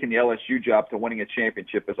from taking the LSU job to winning a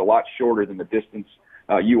championship is a lot shorter than the distance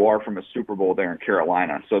you are from a Super Bowl there in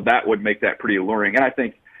Carolina. So that would make that pretty alluring. And I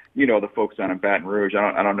think, the folks down in Baton Rouge,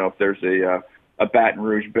 I don't know if there's a Baton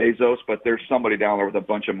Rouge Bezos, but there's somebody down there with a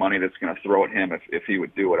bunch of money that's going to throw at him if he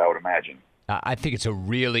would do it, I would imagine. I think it's a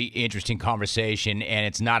really interesting conversation, and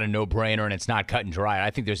it's not a no-brainer, and it's not cut and dry.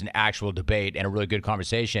 I think there's an actual debate and a really good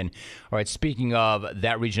conversation. All right, speaking of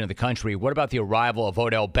that region of the country, what about the arrival of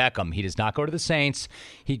Odell Beckham? He does not go to the Saints.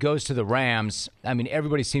 He goes to the Rams. I mean,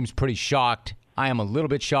 everybody seems pretty shocked. I am a little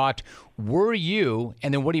bit shocked. Were you?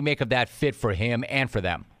 And then what do you make of that fit for him and for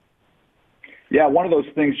them? Yeah, one of those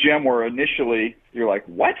things, Jim, where initially you're like,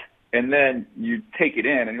 what? And then you take it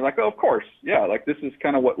in, and you're like, oh, of course. Yeah, like this is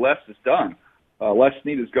kind of what Les has done. Les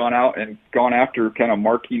Snead has gone out and gone after kind of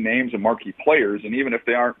marquee names and marquee players. And even if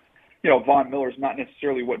they aren't, Von Miller's not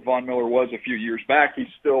necessarily what Von Miller was a few years back, he's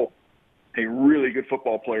still a really good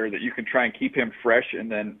football player that you can try and keep him fresh, and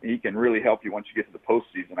then he can really help you once you get to the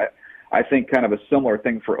postseason. I think kind of a similar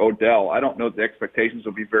thing for Odell. I don't know if the expectations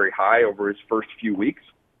will be very high over his first few weeks,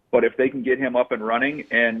 but if they can get him up and running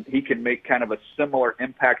and he can make kind of a similar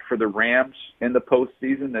impact for the Rams in the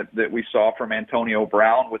postseason that we saw from Antonio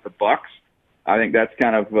Brown with the Bucs, I think that's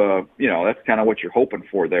kind of that's kind of what you're hoping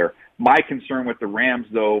for there. My concern with the Rams,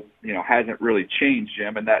 though, hasn't really changed,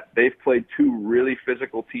 Jim, in that they've played two really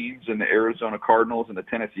physical teams in the Arizona Cardinals and the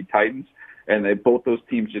Tennessee Titans, and both those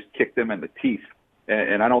teams just kicked them in the teeth.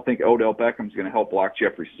 And I don't think Odell Beckham's going to help block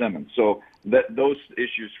Jeffrey Simmons. So those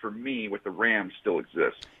issues for me with the Rams still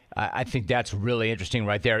exist. I think that's really interesting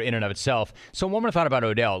right there in and of itself. So one more thought about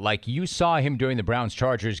Odell. Like, you saw him during the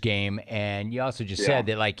Browns-Chargers game, and you also just said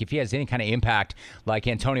that, like, if he has any kind of impact like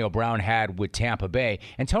Antonio Brown had with Tampa Bay,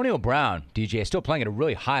 Antonio Brown, DJ, is still playing at a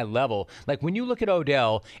really high level. Like, when you look at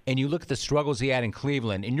Odell and you look at the struggles he had in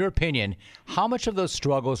Cleveland, in your opinion, how much of those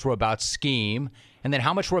struggles were about scheme, and then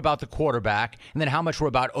how much were about the quarterback, and then how much were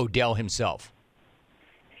about Odell himself?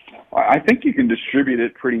 I think you can distribute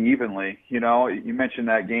it pretty evenly. You mentioned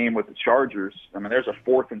that game with the Chargers. I mean, there's a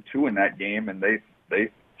 4th and 2 in that game, and they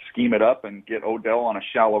scheme it up and get Odell on a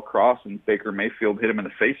shallow cross, and Baker Mayfield hit him in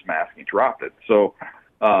the face mask and he dropped it. So,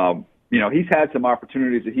 he's had some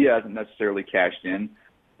opportunities that he hasn't necessarily cashed in,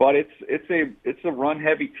 but it's a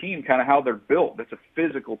run-heavy team, kind of how they're built. It's a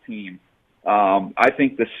physical team. I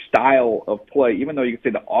think the style of play, even though you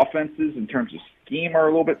could say the offenses in terms of scheme are a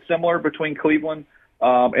little bit similar between Cleveland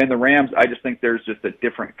and the Rams, I just think there's just a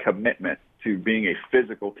different commitment to being a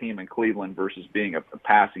physical team in Cleveland versus being a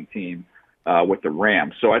passing team with the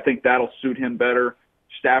Rams. So I think that'll suit him better.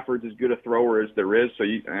 Stafford's as good a thrower as there is, so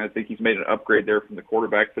I think he's made an upgrade there from the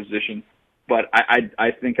quarterback position. But I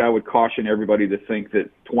think I would caution everybody to think that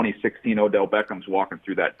 2016 Odell Beckham's walking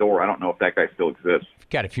through that door. I don't know if that guy still exists.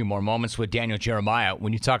 Got a few more moments with Daniel Jeremiah.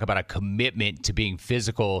 When you talk about a commitment to being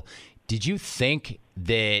physical, did you think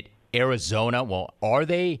that Arizona, are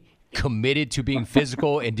they committed to being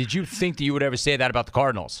physical? And did you think that you would ever say that about the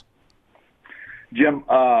Cardinals? Jim,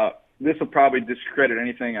 this will probably discredit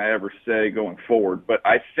anything I ever say going forward, but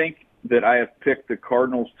I think that I have picked the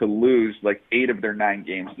Cardinals to lose like 8 of their 9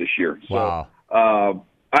 games this year. Wow. So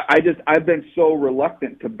I've been so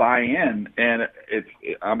reluctant to buy in, and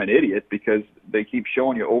I'm an idiot because they keep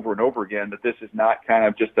showing you over and over again that this is not kind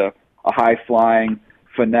of just a high-flying,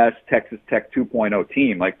 finesse Texas Tech 2.0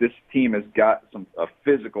 team. Like, this team has got a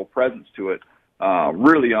physical presence to it,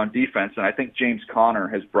 really on defense, and I think James Conner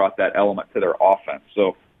has brought that element to their offense.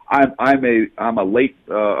 So I'm a late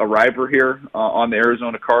arriver here on the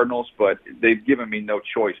Arizona Cardinals, but they've given me no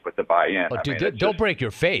choice but to buy in. Oh, dude, they'll break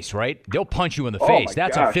your face, right? They'll punch you in the face.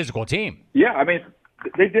 That's a physical team. Yeah, I mean,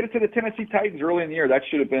 they did it to the Tennessee Titans early in the year. That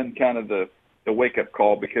should have been kind of the wake-up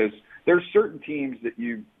call, because there's certain teams that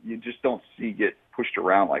you just don't see get pushed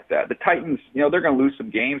around like that. The Titans, they're going to lose some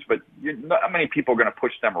games, but not many people are going to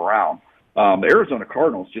push them around. The Arizona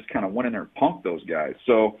Cardinals just kind of went in there and punked those guys.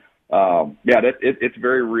 So, it's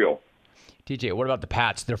very real. TJ, what about the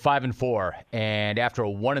Pats? They're 5-4, and after a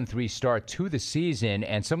 1-3 start to the season,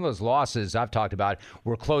 and some of those losses I've talked about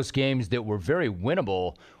were close games that were very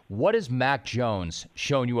winnable. What has Mac Jones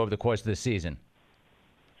shown you over the course of the season?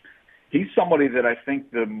 He's somebody that I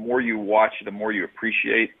think the more you watch, the more you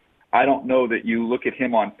appreciate. I don't know that you look at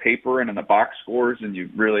him on paper and in the box scores and you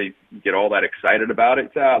really get all that excited about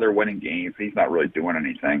it. They're winning games. He's not really doing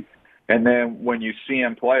anything. And then when you see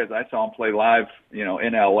him play, as I saw him play live,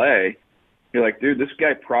 in L.A., you're like, dude, this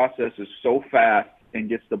guy processes so fast and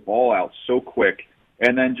gets the ball out so quick,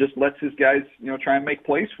 and then just lets his guys, try and make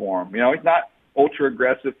plays for him. He's not ultra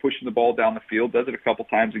aggressive, pushing the ball down the field, does it a couple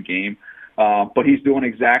times a game, but he's doing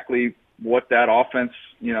exactly what that offense,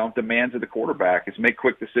 demands of the quarterback, is make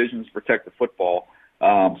quick decisions, protect the football.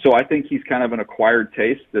 So I think he's kind of an acquired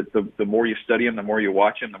taste that the more you study him, the more you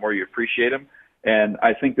watch him, the more you appreciate him. And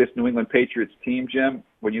I think this New England Patriots team, Jim,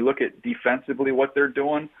 when you look at defensively what they're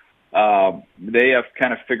doing, they have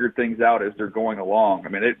kind of figured things out as they're going along. I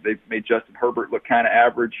mean, they've made Justin Herbert look kind of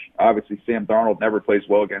average. Obviously, Sam Darnold never plays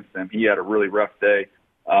well against them. He had a really rough day.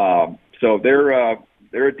 So they're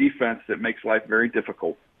a defense that makes life very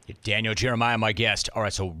difficult. Daniel Jeremiah, my guest. All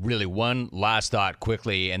right, so really one last thought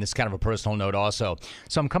quickly, and this is kind of a personal note also.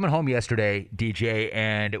 So I'm coming home yesterday, DJ,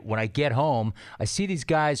 and when I get home, I see these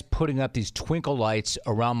guys putting up these twinkle lights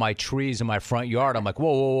around my trees in my front yard. I'm like,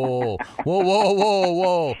 whoa, whoa, whoa, whoa, whoa,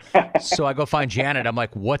 whoa, whoa. So I go find Janet. I'm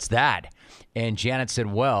like, what's that? And Janet said,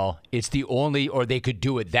 well, it's the only, or they could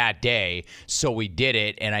do it that day, so we did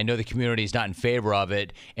it, and I know the community is not in favor of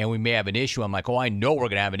it, and we may have an issue. I'm like, I know we're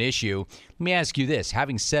going to have an issue. Let me ask you this.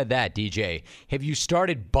 Having said that, DJ, have you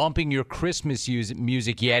started bumping your Christmas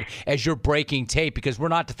music yet as you're breaking tape? Because we're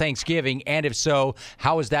not to Thanksgiving, and if so,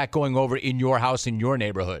 how is that going over in your house, in your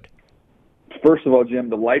neighborhood? First of all, Jim,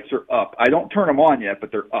 the lights are up. I don't turn them on yet,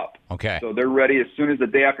 but they're up. Okay. So they're ready. As soon as the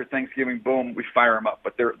day after Thanksgiving, boom, we fire them up.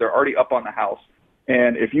 But they're already up on the house.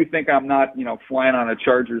 And if you think I'm not, flying on a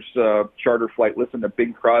Chargers charter flight, listening to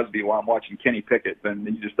Bing Crosby while I'm watching Kenny Pickett, then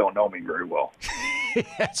you just don't know me very well.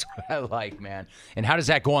 That's what I like, man. And how does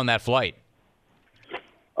that go on that flight?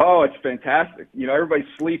 Oh, it's fantastic. Everybody's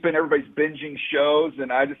sleeping, everybody's binging shows,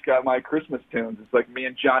 and I just got my Christmas tunes. It's like me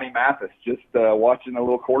and Johnny Mathis just watching a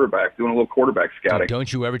little quarterback, doing a little quarterback scouting.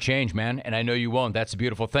 Don't you ever change, man, and I know you won't. That's a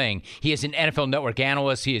beautiful thing. He is an NFL Network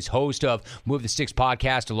analyst. He is host of Move the Sticks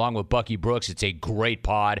podcast along with Bucky Brooks. It's a great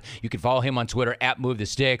pod. You can follow him on Twitter at Move the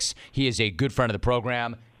Sticks. He is a good friend of the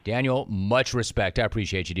program. Daniel, much respect. I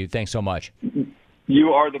appreciate you, dude. Thanks so much.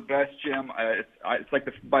 You are the best, Jim. It's like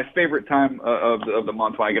my favorite time of the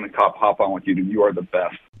month when I get to hop on with you. You are the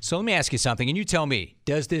best. So let me ask you something, and you tell me,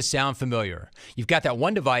 does this sound familiar? You've got that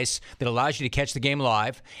one device that allows you to catch the game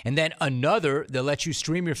live, and then another that lets you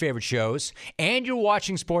stream your favorite shows, and you're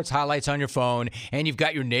watching sports highlights on your phone, and you've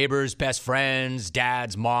got your neighbors, best friends,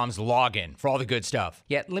 dads, moms login for all the good stuff.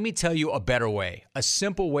 Yet, let me tell you a better way, a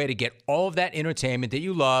simple way to get all of that entertainment that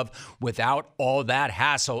you love without all that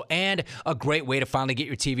hassle, and a great way to finally get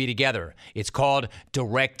your TV together. It's called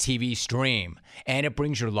DirecTV Stream, and it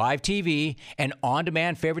brings your live TV and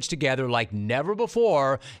on-demand favorites together like never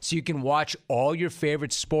before, so you can watch all your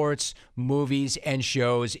favorite sports, movies, and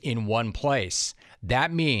shows in one place.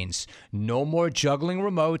 That means no more juggling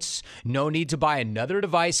remotes, no need to buy another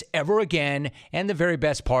device ever again, and the very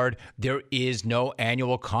best part, there is no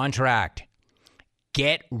annual contract.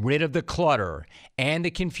 Get rid of the clutter and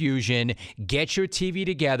the confusion. Get your TV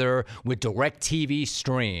together with DirecTV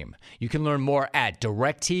Stream. You can learn more at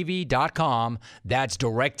directtv.com. That's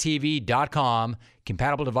directtv.com.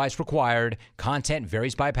 Compatible device required. Content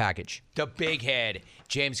varies by package. The big head,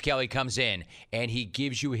 James Kelly, comes in and he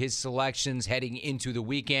gives you his selections heading into the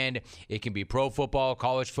weekend. It can be pro football,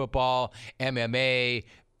 college football, MMA,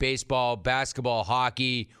 baseball, basketball,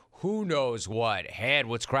 hockey. who knows what. Head,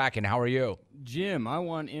 what's cracking? How are you? Jim, I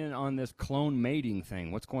want in on this clone mating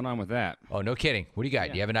thing. What's going on with that? Oh, no kidding. What do you got?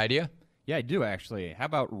 Yeah. Do you have an idea? Yeah, I do, actually. How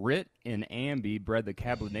about Rit and Ambi bred the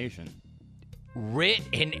Cabla Nation? Rit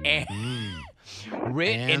and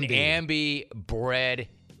Ambi bred,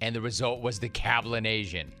 and the result was the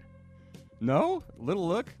Cablinasian. No? Little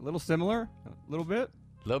look? A little similar? A little bit?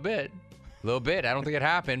 A little bit. I don't think it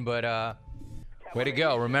happened, but way to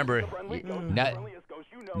go. Remember,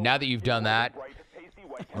 now that you've done that,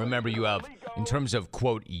 remember you have, in terms of,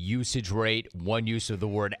 quote, usage rate, one use of the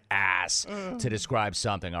word ass to describe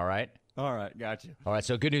something, all right? All right, gotcha. All right,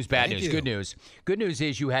 so good news, bad news. Good news. Good news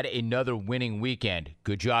is you had another winning weekend.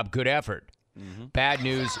 Good job, good effort. Bad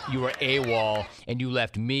news, you were AWOL, and you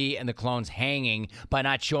left me and the clones hanging by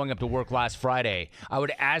not showing up to work last Friday. I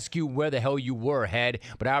would ask you where the hell you were, Head,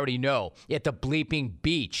 but I already know. At the bleeping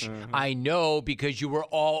beach. I know because you were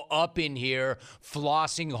all up in here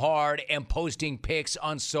flossing hard and posting pics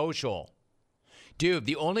on social. Dude,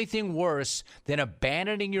 the only thing worse than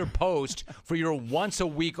abandoning your post for your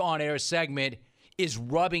once-a-week on-air segment is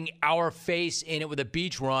rubbing our face in it with a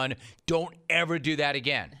beach run. Don't ever do that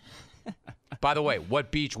again. By the way,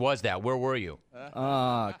 what beach was that? Where were you?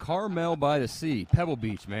 Carmel by the Sea. Pebble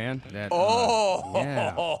Beach, man. Yeah.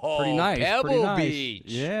 Pretty nice. Pebble Beach.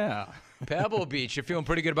 Yeah. Pebble Beach. You're feeling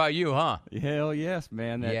pretty good about you, huh? Hell yes,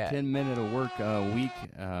 man. That 10-minute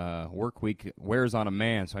work week wears on a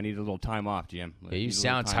man, so I need a little time off, Jim. Yeah, you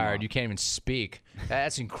sound tired. Off. You can't even speak.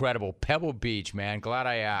 That's incredible. Pebble Beach, man. Glad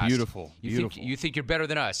I asked. Beautiful. You think you're better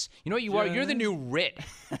than us. You know what you are? You're the new Rit.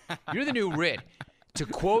 You're the new Rit. To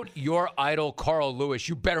quote your idol, Carl Lewis,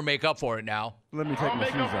 you better make up for it now. Let me take my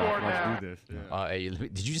shoes off. Let's do this. Yeah.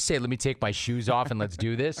 Did you just say, let me take my shoes off and let's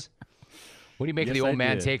do this? What do you make of the old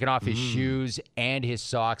man taking off his shoes and his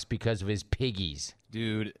socks because of his piggies?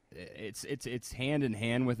 Dude, it's hand in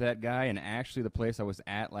hand with that guy. And actually, the place I was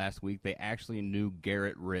at last week, they actually knew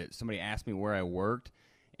Garrett Ritt. Somebody asked me where I worked,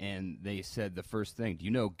 and they said the first thing, do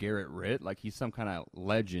you know Garrett Ritt? Like, he's some kind of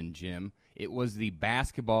legend, Jim. It was the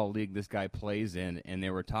basketball league this guy plays in, and they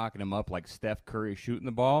were talking him up like Steph Curry shooting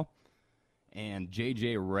the ball and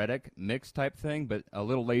J.J. Redick mix type thing, but a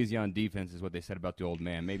little lazy on defense is what they said about the old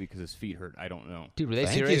man. Maybe because his feet hurt. I don't know. Dude, were they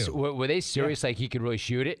serious? Were they serious like he could really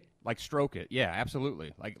shoot it? Like stroke it. Yeah,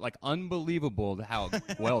 absolutely. Like unbelievable how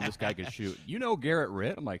well this guy could shoot. You know Garrett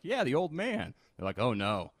Ritt? I'm like, yeah, the old man. They're like, oh,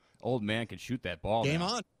 no. Old man can shoot that ball. Game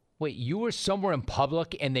now. on. Wait, you were somewhere in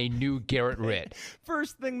public and they knew Garrett Ritt.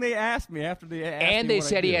 First thing they asked me after they asked and me they what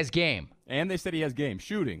said I he did. has game. And they said he has game.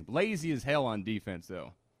 Shooting. Lazy as hell on defense,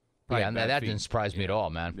 though. Probably Yeah, that didn't surprise me at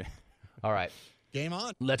all, man. All right. Game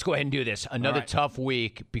on. Let's go ahead and do this. Another tough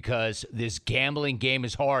week because this gambling game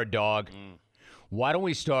is hard, dog. Why don't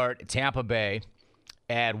we start Tampa Bay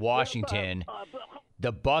at Washington?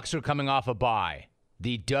 The Bucs are coming off a bye.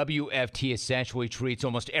 The WFT essentially treats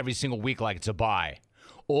almost every single week like it's a bye.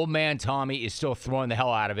 Old man Tommy is still throwing the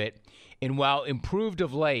hell out of it. And while improved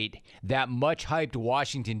of late, that much-hyped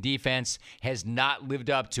Washington defense has not lived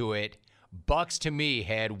up to it. Bucs, to me,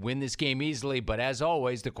 Head, win this game easily. But as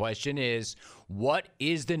always, the question is, what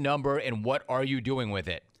is the number and what are you doing with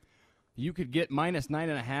it? You could get minus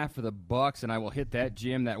 9.5 for the Bucs, and I will hit that,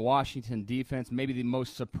 Jim. That Washington defense, maybe the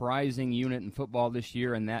most surprising unit in football this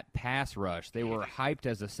year, and that pass rush. They were hyped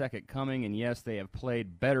as a second coming, and yes, they have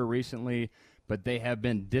played better recently, but they have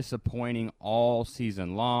been disappointing all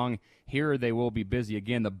season long. Here they will be busy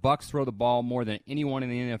again. The Bucs throw the ball more than anyone in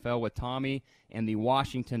the NFL with Tommy, and the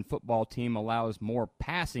Washington football team allows more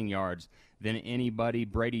passing yards than anybody.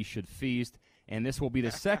 Brady should feast, and this will be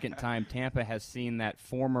the second time Tampa has seen that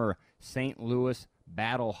former St. Louis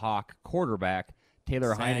Battlehawk quarterback,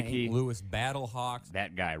 Taylor Heineke. St. Louis Battlehawks.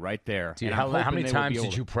 That guy right there. Dude, how many times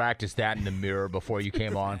did you practice that in the mirror before you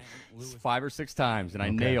came on? 5 or 6 times, and I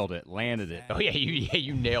nailed it, landed it. Oh, yeah,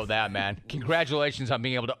 you nailed that, man. Congratulations on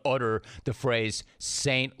being able to utter the phrase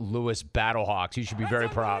St. Louis Battlehawks. You should be very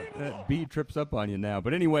proud. That B trips up on you now.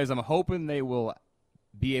 But anyways, I'm hoping they will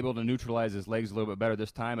be able to neutralize his legs a little bit better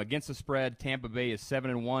this time. Against the spread, Tampa Bay is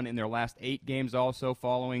 7-1 in their last 8 games also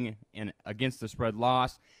following an against the spread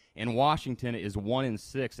loss. And Washington is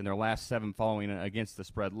 1-6 in their last 7 following an against the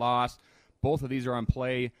spread loss. Both of these are on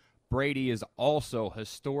play. Brady is also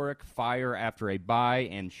historic fire after a bye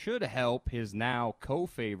and should help his now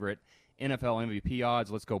co-favorite NFL MVP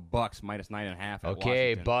odds. Let's go Bucs minus 9.5.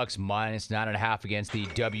 Okay, Washington. Bucs minus 9.5 against the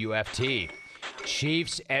WFT.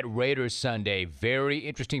 Chiefs at Raiders Sunday. Very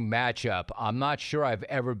interesting matchup. I'm not sure I've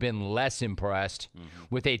ever been less impressed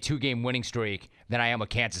with a 2-game winning streak than I am with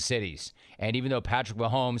Kansas City's. And even though Patrick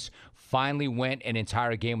Mahomes finally went an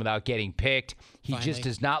entire game without getting picked. He just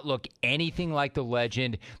does not look anything like the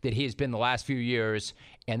legend that he has been the last few years.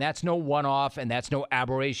 And that's no one-off, and that's no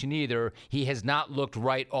aberration either. He has not looked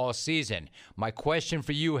right all season. My question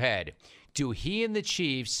for you, Head, do he and the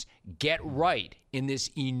Chiefs get right in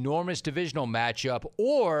this enormous divisional matchup,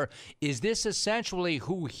 or is this essentially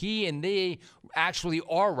who he and they actually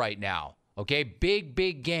are right now? Okay,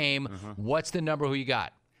 big game. What's the number? Who you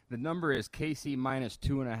got? The number is KC minus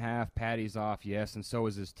 2.5. Patty's off, yes, and so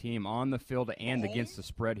is his team on the field and against the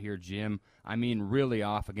spread here, Jim. I mean really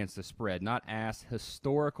off against the spread, not ass.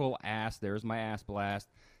 Historical ass. There's my ass blast.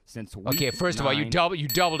 Since week okay, first of all, you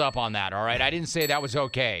doubled up on that, all right? I didn't say that was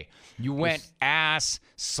okay. You went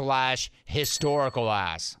ass/historical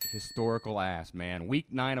ass. Historical ass, man. Week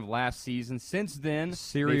 9 of last season. Since then,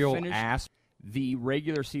 serial ass. The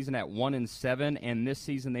regular season at 1-7, and this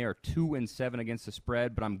season they are 2-7 against the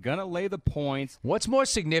spread. But I'm gonna lay the points. What's more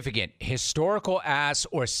significant, historical ass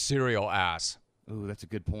or serial ass? Ooh, that's a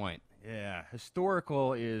good point. Yeah,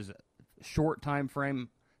 historical is short time frame.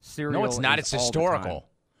 Serial, no, it's not. It's historical.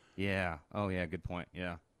 Yeah. Oh, yeah. Good point.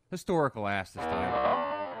 Yeah, historical ass this time.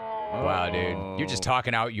 Wow, dude. You're just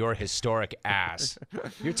talking out your historic ass.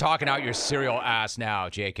 You're talking out your serial ass now,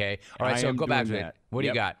 JK. All right, so go back to it. What do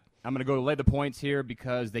you got? I'm going to go lay the points here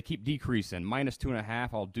because they keep decreasing. Minus 2.5,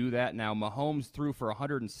 I'll do that. Now, Mahomes threw for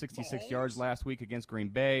 166 yards last week against Green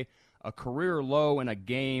Bay, a career low in a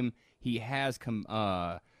game he has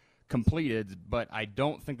completed, but I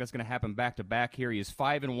don't think that's going to happen back-to-back here. He is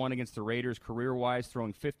 5-1 against the Raiders career-wise,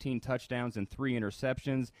 throwing 15 touchdowns and 3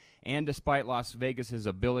 interceptions. And despite Las Vegas'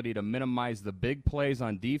 ability to minimize the big plays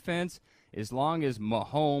on defense, as long as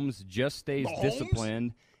Mahomes just stays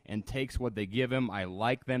disciplined and takes what they give him, I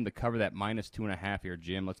like them to cover that minus 2.5 here,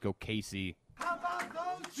 Jim. Let's go KC.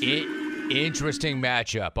 Interesting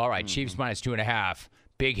matchup. All right, Chiefs minus 2.5.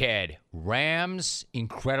 Big Head. Rams,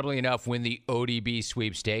 incredibly enough, win the ODB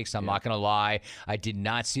sweepstakes. I'm not going to lie. I did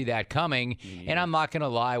not see that coming. And I'm not going to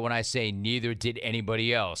lie when I say neither did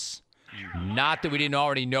anybody else. Not that we didn't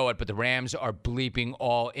already know it, but the Rams are bleeping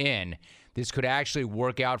all in. This could actually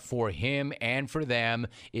work out for him and for them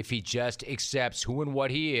if he just accepts who and what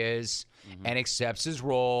he is and accepts his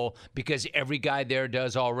role, because every guy there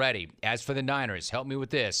does already. As for the Niners, help me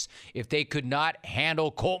with this. If they could not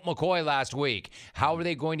handle Colt McCoy last week, how are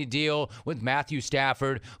they going to deal with Matthew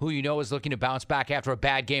Stafford, who you know is looking to bounce back after a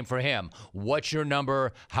bad game for him? What's your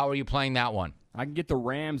number? How are you playing that one? I can get the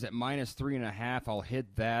Rams at minus 3.5. I'll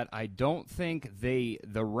hit that. I don't think the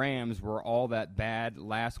Rams were all that bad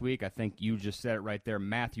last week. I think you just said it right there.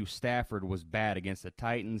 Matthew Stafford was bad against the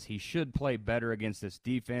Titans. He should play better against this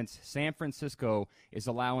defense. San Francisco is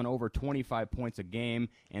allowing over 25 points a game,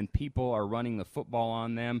 and people are running the football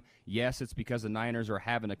on them. Yes, it's because the Niners are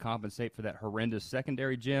having to compensate for that horrendous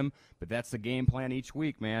secondary, Jim, but that's the game plan each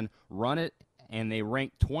week, man. Run it. And they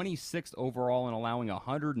rank 26th overall in allowing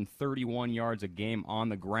 131 yards a game on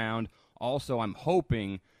the ground. Also, I'm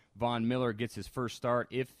hoping Von Miller gets his first start.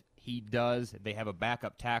 If he does, they have a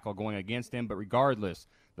backup tackle going against him. But regardless,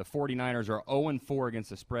 the 49ers are 0-4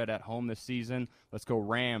 against the spread at home this season. Let's go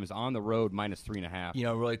Rams on the road, minus 3.5. You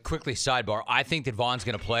know, really quickly, sidebar, I think that Von's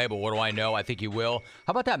going to play, but what do I know? I think he will.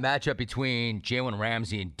 How about that matchup between Jalen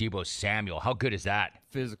Ramsey and Deebo Samuel? How good is that?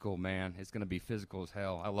 Physical, man. It's going to be physical as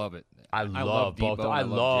hell. I love it. I love both. I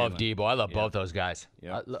love Deebo. I love both those guys.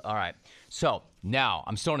 Yep. All right. So now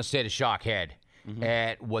I'm still in a state of shock, Head,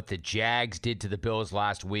 at what the Jags did to the Bills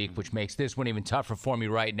last week, which makes this one even tougher for me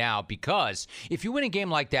right now, because if you win a game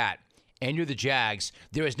like that and you're the Jags,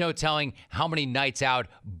 there is no telling how many nights out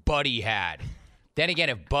Buddy had. Then again,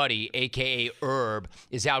 if Buddy, a.k.a. Herb,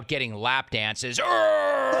 is out getting lap dances,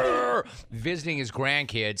 visiting his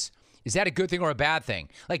grandkids, is that a good thing or a bad thing?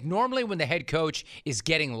 Like, normally when the head coach is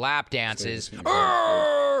getting lap dances,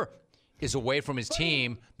 is away from his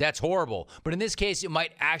team, that's horrible. But in this case, it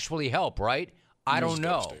might actually help, right? I don't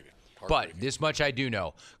know. But this much I do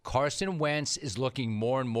know. Carson Wentz is looking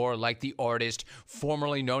more and more like the artist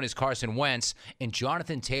formerly known as Carson Wentz, and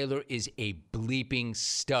Jonathan Taylor is a bleeping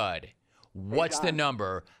stud. What's the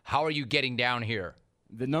number? How are you getting down here?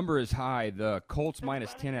 The number is high. The Colts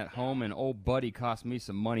minus 10 at home, and old Buddy cost me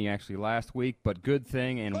some money actually last week. But good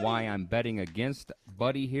thing, and why I'm betting against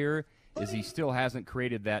Buddy here, is he still hasn't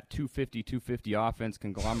created that 250 offense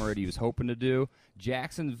conglomerate he was hoping to do.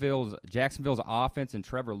 Jacksonville's offense and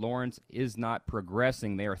Trevor Lawrence is not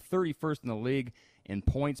progressing. They are 31st in the league in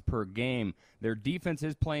points per game. Their defense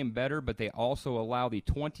is playing better, but they also allow the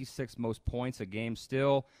 26th most points a game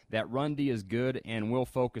still. That run D is good and will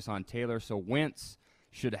focus on Taylor. So Wentz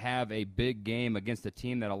should have a big game against a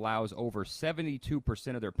team that allows over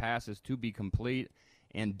 72% of their passes to be complete.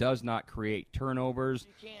 and does not create turnovers.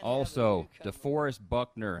 Also, DeForest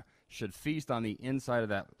Buckner should feast on the inside of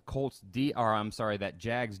that that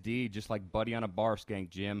Jags D, just like Buddy on a bar skank,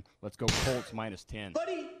 Jim. Let's go Colts -10.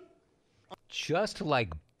 Just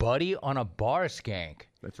like Buddy on a bar skank.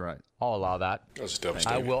 That's right. I'll allow that. That was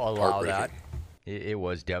devastating. I will allow that. It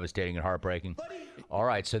was devastating and heartbreaking. All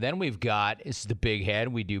right, so then we've got, this is the Big Head.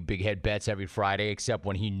 We do Big Head bets every Friday, except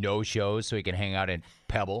when he no-shows so he can hang out in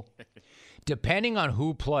Pebble. Depending on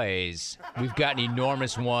who plays, we've got an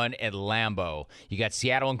enormous one at Lambeau. You got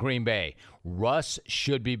Seattle and Green Bay. Russ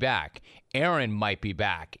should be back. Aaron might be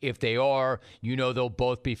back. If they are, you know they'll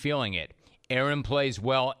both be feeling it. Aaron plays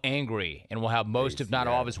well angry and will have most, if not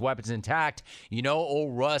all, of his weapons intact. You know,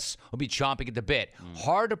 old Russ will be chomping at the bit.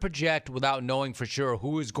 Hard to project without knowing for sure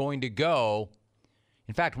who is going to go.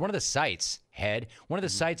 In fact, one of the sites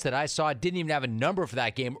that I saw didn't even have a number for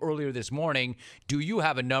that game earlier this morning. Do you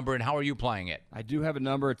have a number, and how are you playing it? I do have a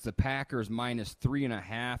number. It's the Packers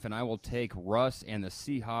 -3.5, and I will take Russ and the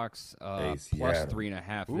Seahawks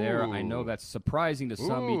 +3.5 there. I know that's surprising to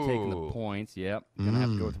some, me taking the points. Yep, going to have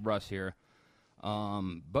to go with Russ here.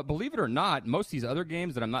 But believe it or not, most of these other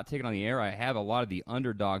games that I'm not taking on the air, I have a lot of the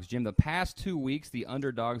underdogs. Jim, the past 2 weeks, the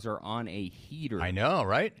underdogs are on a heater. I know,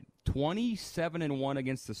 right? 27-1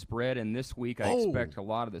 against the spread, and this week I expect a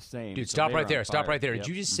lot of the same. Dude, stop right there. Stop right there. Yep. Did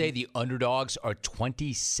you just say the underdogs are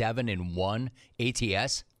 27-1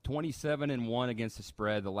 ATS? 27-1 against the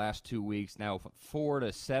spread the last 2 weeks. Now,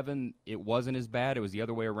 4-7, it wasn't as bad. It was the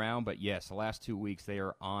other way around. But, yes, the last 2 weeks they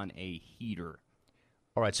are on a heater.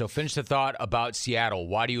 All right, so finish the thought about Seattle.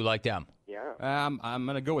 Why do you like them? I'm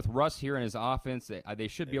going to go with Russ here in his offense. They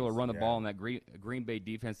should be able to run the ball in that Green Bay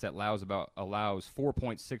defense that allows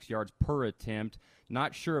 4.6 yards per attempt.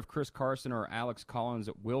 Not sure if Chris Carson or Alex Collins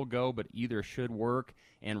will go, but either should work.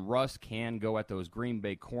 And Russ can go at those Green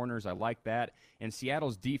Bay corners. I like that. And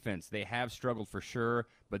Seattle's defense, they have struggled for sure,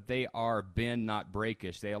 but they are bend, not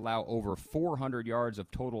breakish. They allow over 400 yards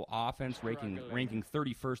of total offense, ranking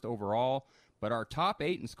 31st overall. But our top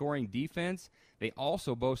 8 in scoring defense, they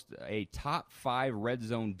also boast a top 5 red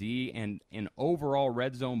zone D, and in overall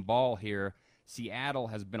red zone ball here, Seattle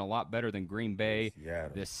has been a lot better than Green Bay.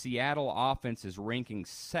 The Seattle offense is ranking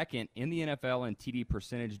 2nd in the NFL in TD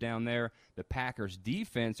percentage down there. The Packers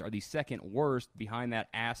defense are the 2nd worst behind that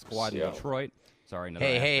ass squad in Detroit. Sorry, another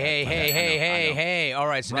Hey. All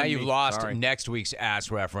right, so now you've lost next week's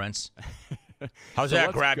ass reference. How's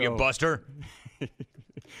that grab you, Buster?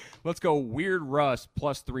 Let's go Weird Russ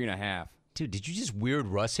 +3.5. Dude, did you just Weird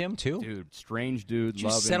Russ him too? Dude, strange dude.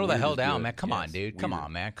 Just settle the hell down, man. Come on, dude. Come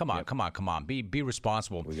on, man. Come on. Be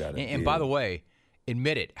responsible. And by the way,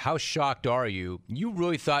 admit it. How shocked are you? You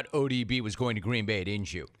really thought ODB was going to Green Bay,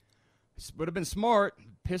 didn't you? Would have been smart.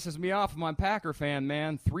 Pisses me off. I'm a Packer fan,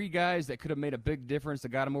 man. 3 guys that could have made a big difference that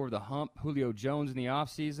got him over the hump. Julio Jones in the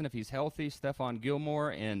offseason, if he's healthy. Stephon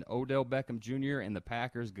Gilmore and Odell Beckham Jr. and the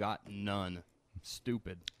Packers got none.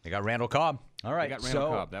 Stupid. They got Randall Cobb. All right. They got Randall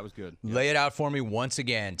Cobb. That was good. Lay it out for me once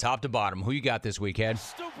again, top to bottom. Who you got this weekend?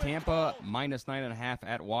 Tampa -9.5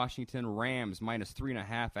 at Washington. Rams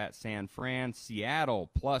 -3.5 at San Fran. Seattle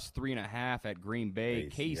 +3.5 at Green Bay.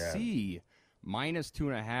 KC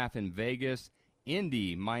 -2.5 in Vegas.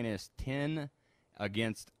 Indy -10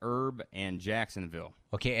 against Herb and Jacksonville.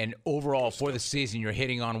 Okay, and overall for the season, you're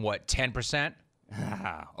hitting on what, 10%?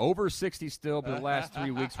 Over 60 still, but the last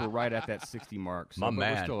 3 weeks we're right at that 60 mark. So My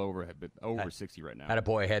man. We're still over 60 right now.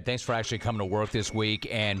 Attaboy, Head. Thanks for actually coming to work this week,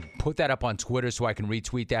 and put that up on Twitter so I can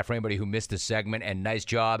retweet that for anybody who missed the segment, and nice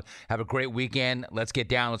job. Have a great weekend. Let's get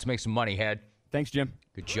down. Let's make some money, Head. Thanks, Jim.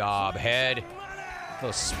 Good job, Head. A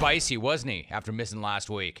little spicy, wasn't he, after missing last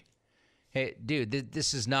week? Hey, dude,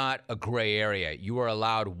 this is not a gray area. You are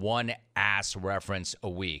allowed 1 ass reference a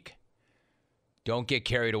week. Don't get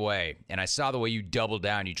carried away. And I saw the way you doubled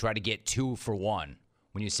down. You tried to get 2 for 1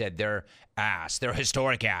 when you said they're ass. They're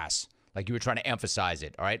historic ass. Like you were trying to emphasize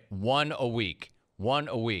it, all right? 1 a week. 1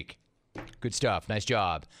 a week. Good stuff. Nice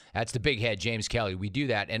job. That's the Big Head, James Kelly. We do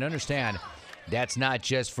that. And understand, that's not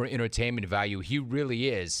just for entertainment value. He really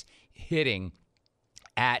is hitting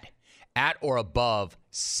at or above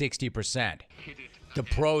 60%. The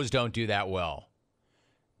pros don't do that well.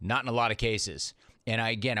 Not in a lot of cases. And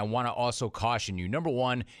I want to also caution you. Number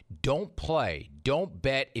 1, don't play. Don't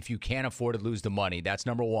bet if you can't afford to lose the money. That's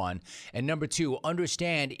number 1. And number 2,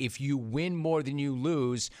 understand if you win more than you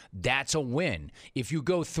lose, that's a win. If you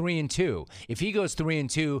go 3-2, if he goes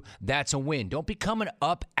 3-2, that's a win. Don't be coming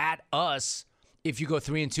up at us if you go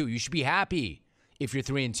 3-2. You should be happy if you're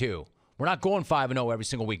 3-2. We're not going 5-0 every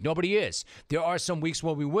single week. Nobody is. There are some weeks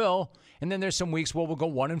where we will, and then there's some weeks where we'll go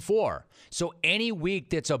 1-4. So any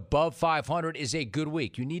week that's above 500 is a good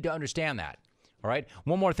week. You need to understand that. All right?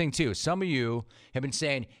 One more thing, too. Some of you have been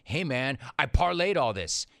saying, hey, man, I parlayed all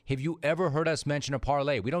this. Have you ever heard us mention a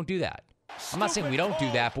parlay? We don't do that. I'm not saying we don't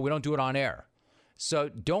do that, but we don't do it on air. So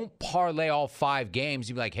don't parlay all 5 games.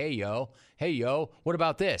 You'd be like, hey, yo, what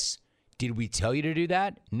about this? Did we tell you to do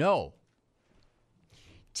that? No.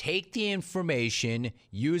 Take the information,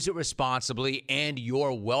 use it responsibly, and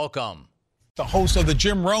you're welcome. The host of the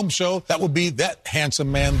Jim Rome Show, that would be that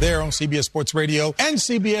handsome man there on CBS Sports Radio and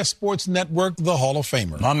CBS Sports Network, the Hall of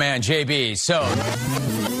Famer. My man, JB. So,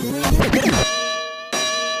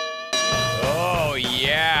 oh,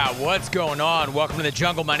 yeah, what's going on? Welcome to the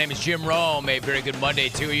jungle. My name is Jim Rome. A very good Monday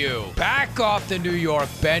to you. Back off the New York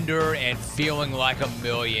bender and feeling like a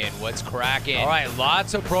million. What's cracking? All right,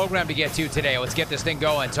 lots of program to get to today. Let's get this thing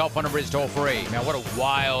going. Telephone number is toll free. Man, what a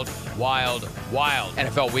wild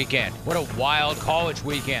NFL weekend. What a wild college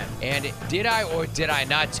weekend. And did I or did I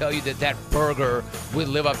not tell you that burger would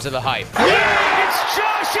live up to the hype? Yeah, it's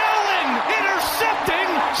Josh Allen intercepting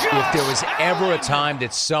Josh. If there was ever a time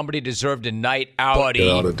that somebody deserved a night out, buddy,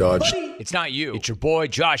 get out of Dodge. It's not you. It's your boy,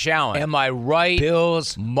 Josh Allen. Am I right,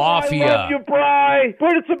 Bills Mafia? I love you, Bri,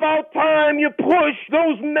 but it's about time you push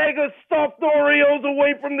those mega stuffed Oreos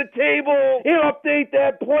away from the table and update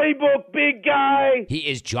that playbook, big guy. He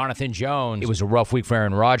is Jonathan Jones. It was a rough week for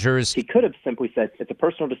Aaron Rodgers. He could have simply said, it's a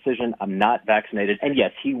personal decision. I'm not vaccinated. And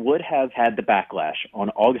yes, he would have had the backlash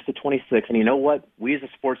on August the 26th. And you know what? We as a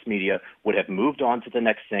sports media would have moved on to the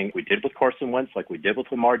next thing. We did with Carson Wentz, like we did with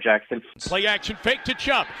Lamar Jackson. Play action fake to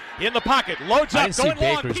Chubb in the pocket. Loads up. I didn't see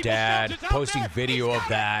Baker's dad posting video of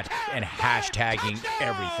that and hashtagging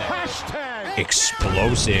everything. Hashtag.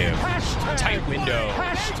 Explosive. Hashtag. Tight window.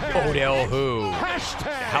 Hashtag. Odell who?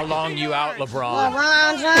 Hashtag. How long you out,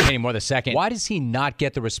 LeBron? Kenny Moore II. Why does he not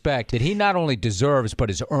get the respect that he not only deserves but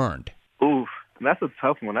has earned? Oof. That's a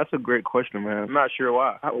tough one. That's a great question, man. I'm not sure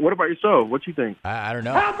why. What about yourself? What you think? I don't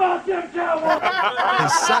know. How about them Cowboys? They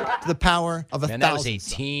sucked the power of 1,000. That was a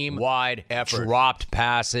team-wide effort. Dropped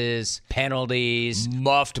passes, penalties,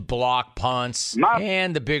 muffed block punts,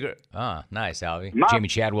 and the bigger... nice, Alvy. Jamie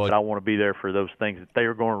Chadwell. I want to be there for those things that they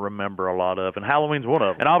are going to remember a lot of, and Halloween's one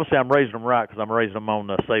of them. And obviously I'm raising them right because I'm raising them on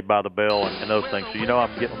Saved by the Bell and those things. So you know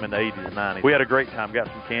I'm getting them in the 80s and 90s. We had a great time. Got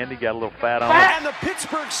some candy, got a little fat on it. And the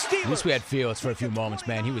Pittsburgh Steelers. At least we had Fields for a few moments,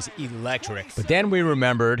 man. He was electric. But then we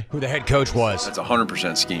remembered who the head coach was. That's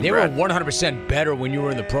 100% scheme. They were 100% better when you were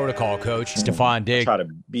in the protocol, Coach. Stephon Diggs. Try to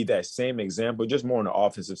be that same example, just more on the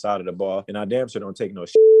offensive side of the ball. And I damn sure don't take no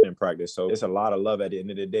in practice. So it's a lot of love at the end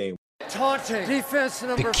of the day. Taunting. Defense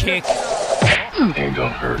number the kick. Ain't gonna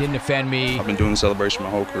hurt. Didn't offend me. I've been doing the celebration my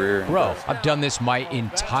whole career. Bro, I've done this my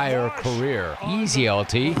entire career. Easy,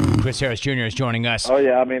 LT. Chris Harris Jr. is joining us. Oh,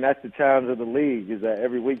 yeah. I mean, that's the challenge of the league is that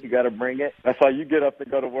every week you got to bring it. That's why you get up and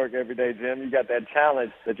go to work every day, Jim. You got that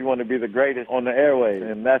challenge that you want to be the greatest on the airways,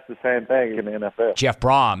 and that's the same thing in the NFL. Jeff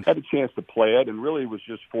Brom. I had a chance to play it and really was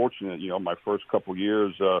just fortunate. You know, my first couple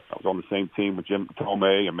years, I was on the same team with Jim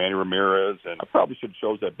Thome and Manny Ramirez, and I probably should have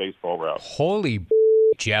chose that baseball route. Holy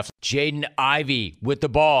Jeff. Jaden Ivey with the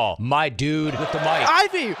ball. My dude with the mic.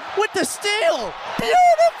 Ivey with the steal.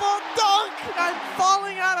 Beautiful dunk. I'm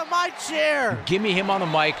falling out of my chair. Give me him on the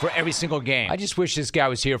mic for every single game. I just wish this guy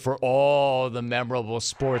was here for all the memorable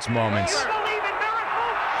sports moments.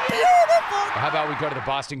 How about we go to the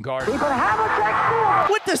Boston Garden?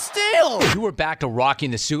 With the steal. You were back to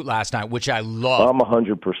rocking the suit last night, which I love. I'm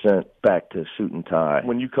 100% back to suit and tie.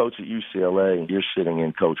 When you coach at UCLA, you're sitting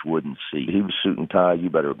in Coach Wooden's seat. He was suit and tie.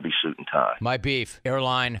 You better be suit and tie. My beef.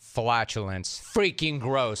 Airline flatulence. Freaking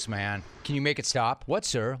gross, man. Can you make it stop? What,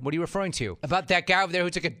 sir? What are you referring to? About that guy over there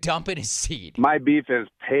who took a dump in his seat. My beef is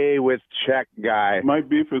pay with check guy. My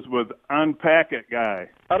beef is with unpack it guy.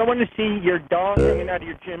 I don't want to see your dog hanging out of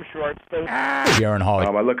your gym shorts. So. Jaron Hall.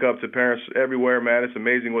 I look up to parents everywhere, man. It's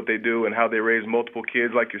amazing what they do and how they raise multiple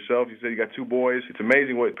kids like yourself. You said you got 2 boys. It's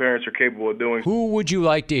amazing what parents are capable of doing. Who would you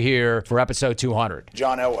like to hear for episode 200?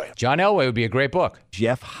 John Elway. John Elway would be a great book.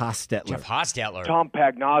 Jeff Hostetler. Jeff Hostetler. Tom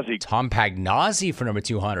Pagnozzi. Tom Pagnozzi for number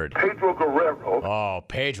 200. Pedro Guerrero. Oh,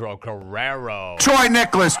 Pedro Guerrero. Troy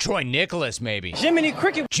Nicholas. Troy Nicholas, maybe. Jiminy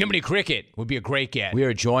Cricket. Jiminy Cricket would be a great get. We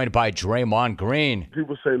are joined by Draymond Green.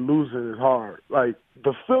 People say losing is hard. Like,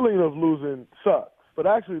 the feeling of losing sucks, but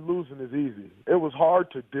actually losing is easy. It was hard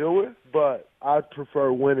to deal with, but I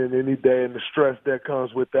prefer winning any day and the stress that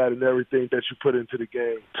comes with that and everything that you put into the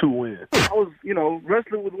game to win. I was,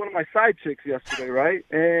 wrestling with one of my side chicks yesterday, right?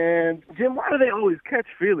 And, Jim, why do they always catch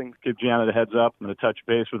feelings? Give Gianna the heads up. I'm going to touch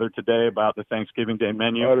base with her today about the Thanksgiving Day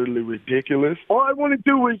menu. Utterly ridiculous. All I want to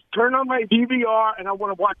do is turn on my DVR and I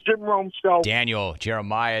want to watch Jim Rome show. Daniel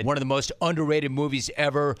Jeremiah, one of the most underrated movies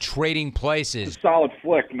ever, Trading Places. It's a solid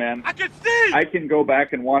flick, man. I can see! I can go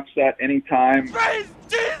back and watch that anytime. Praise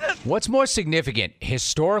Jesus! What's more significant,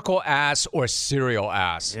 historical ass or serial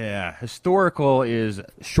ass? Yeah, historical is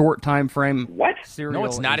short time frame. What? Serial No,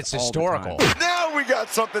 it's not. is It's all the historical. time. Now we got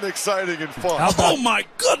something exciting and fun. Oh, my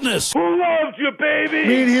goodness. Who loves you, baby?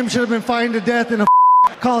 Me and him should have been fighting to death in a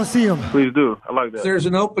Coliseum. Please do. I like that. There's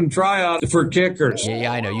an open tryout for kickers.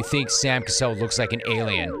 Yeah, I know. You think Sam Cassell looks like an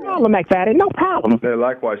alien. Problem, McFadden. No problem. Hey,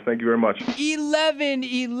 likewise. Thank you very much. 11.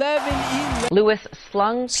 Louis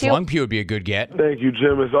Slung. Slung would be a good get. Thank you,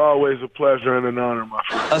 Jim. It's always a pleasure and an honor, my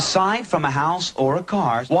friend. Aside from a house or a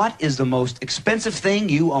car, what is the most expensive thing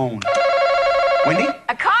you own? Wendy?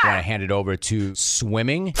 A car. Want to hand it over to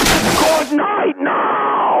swimming? Good night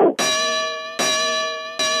now!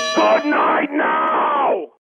 Good night now!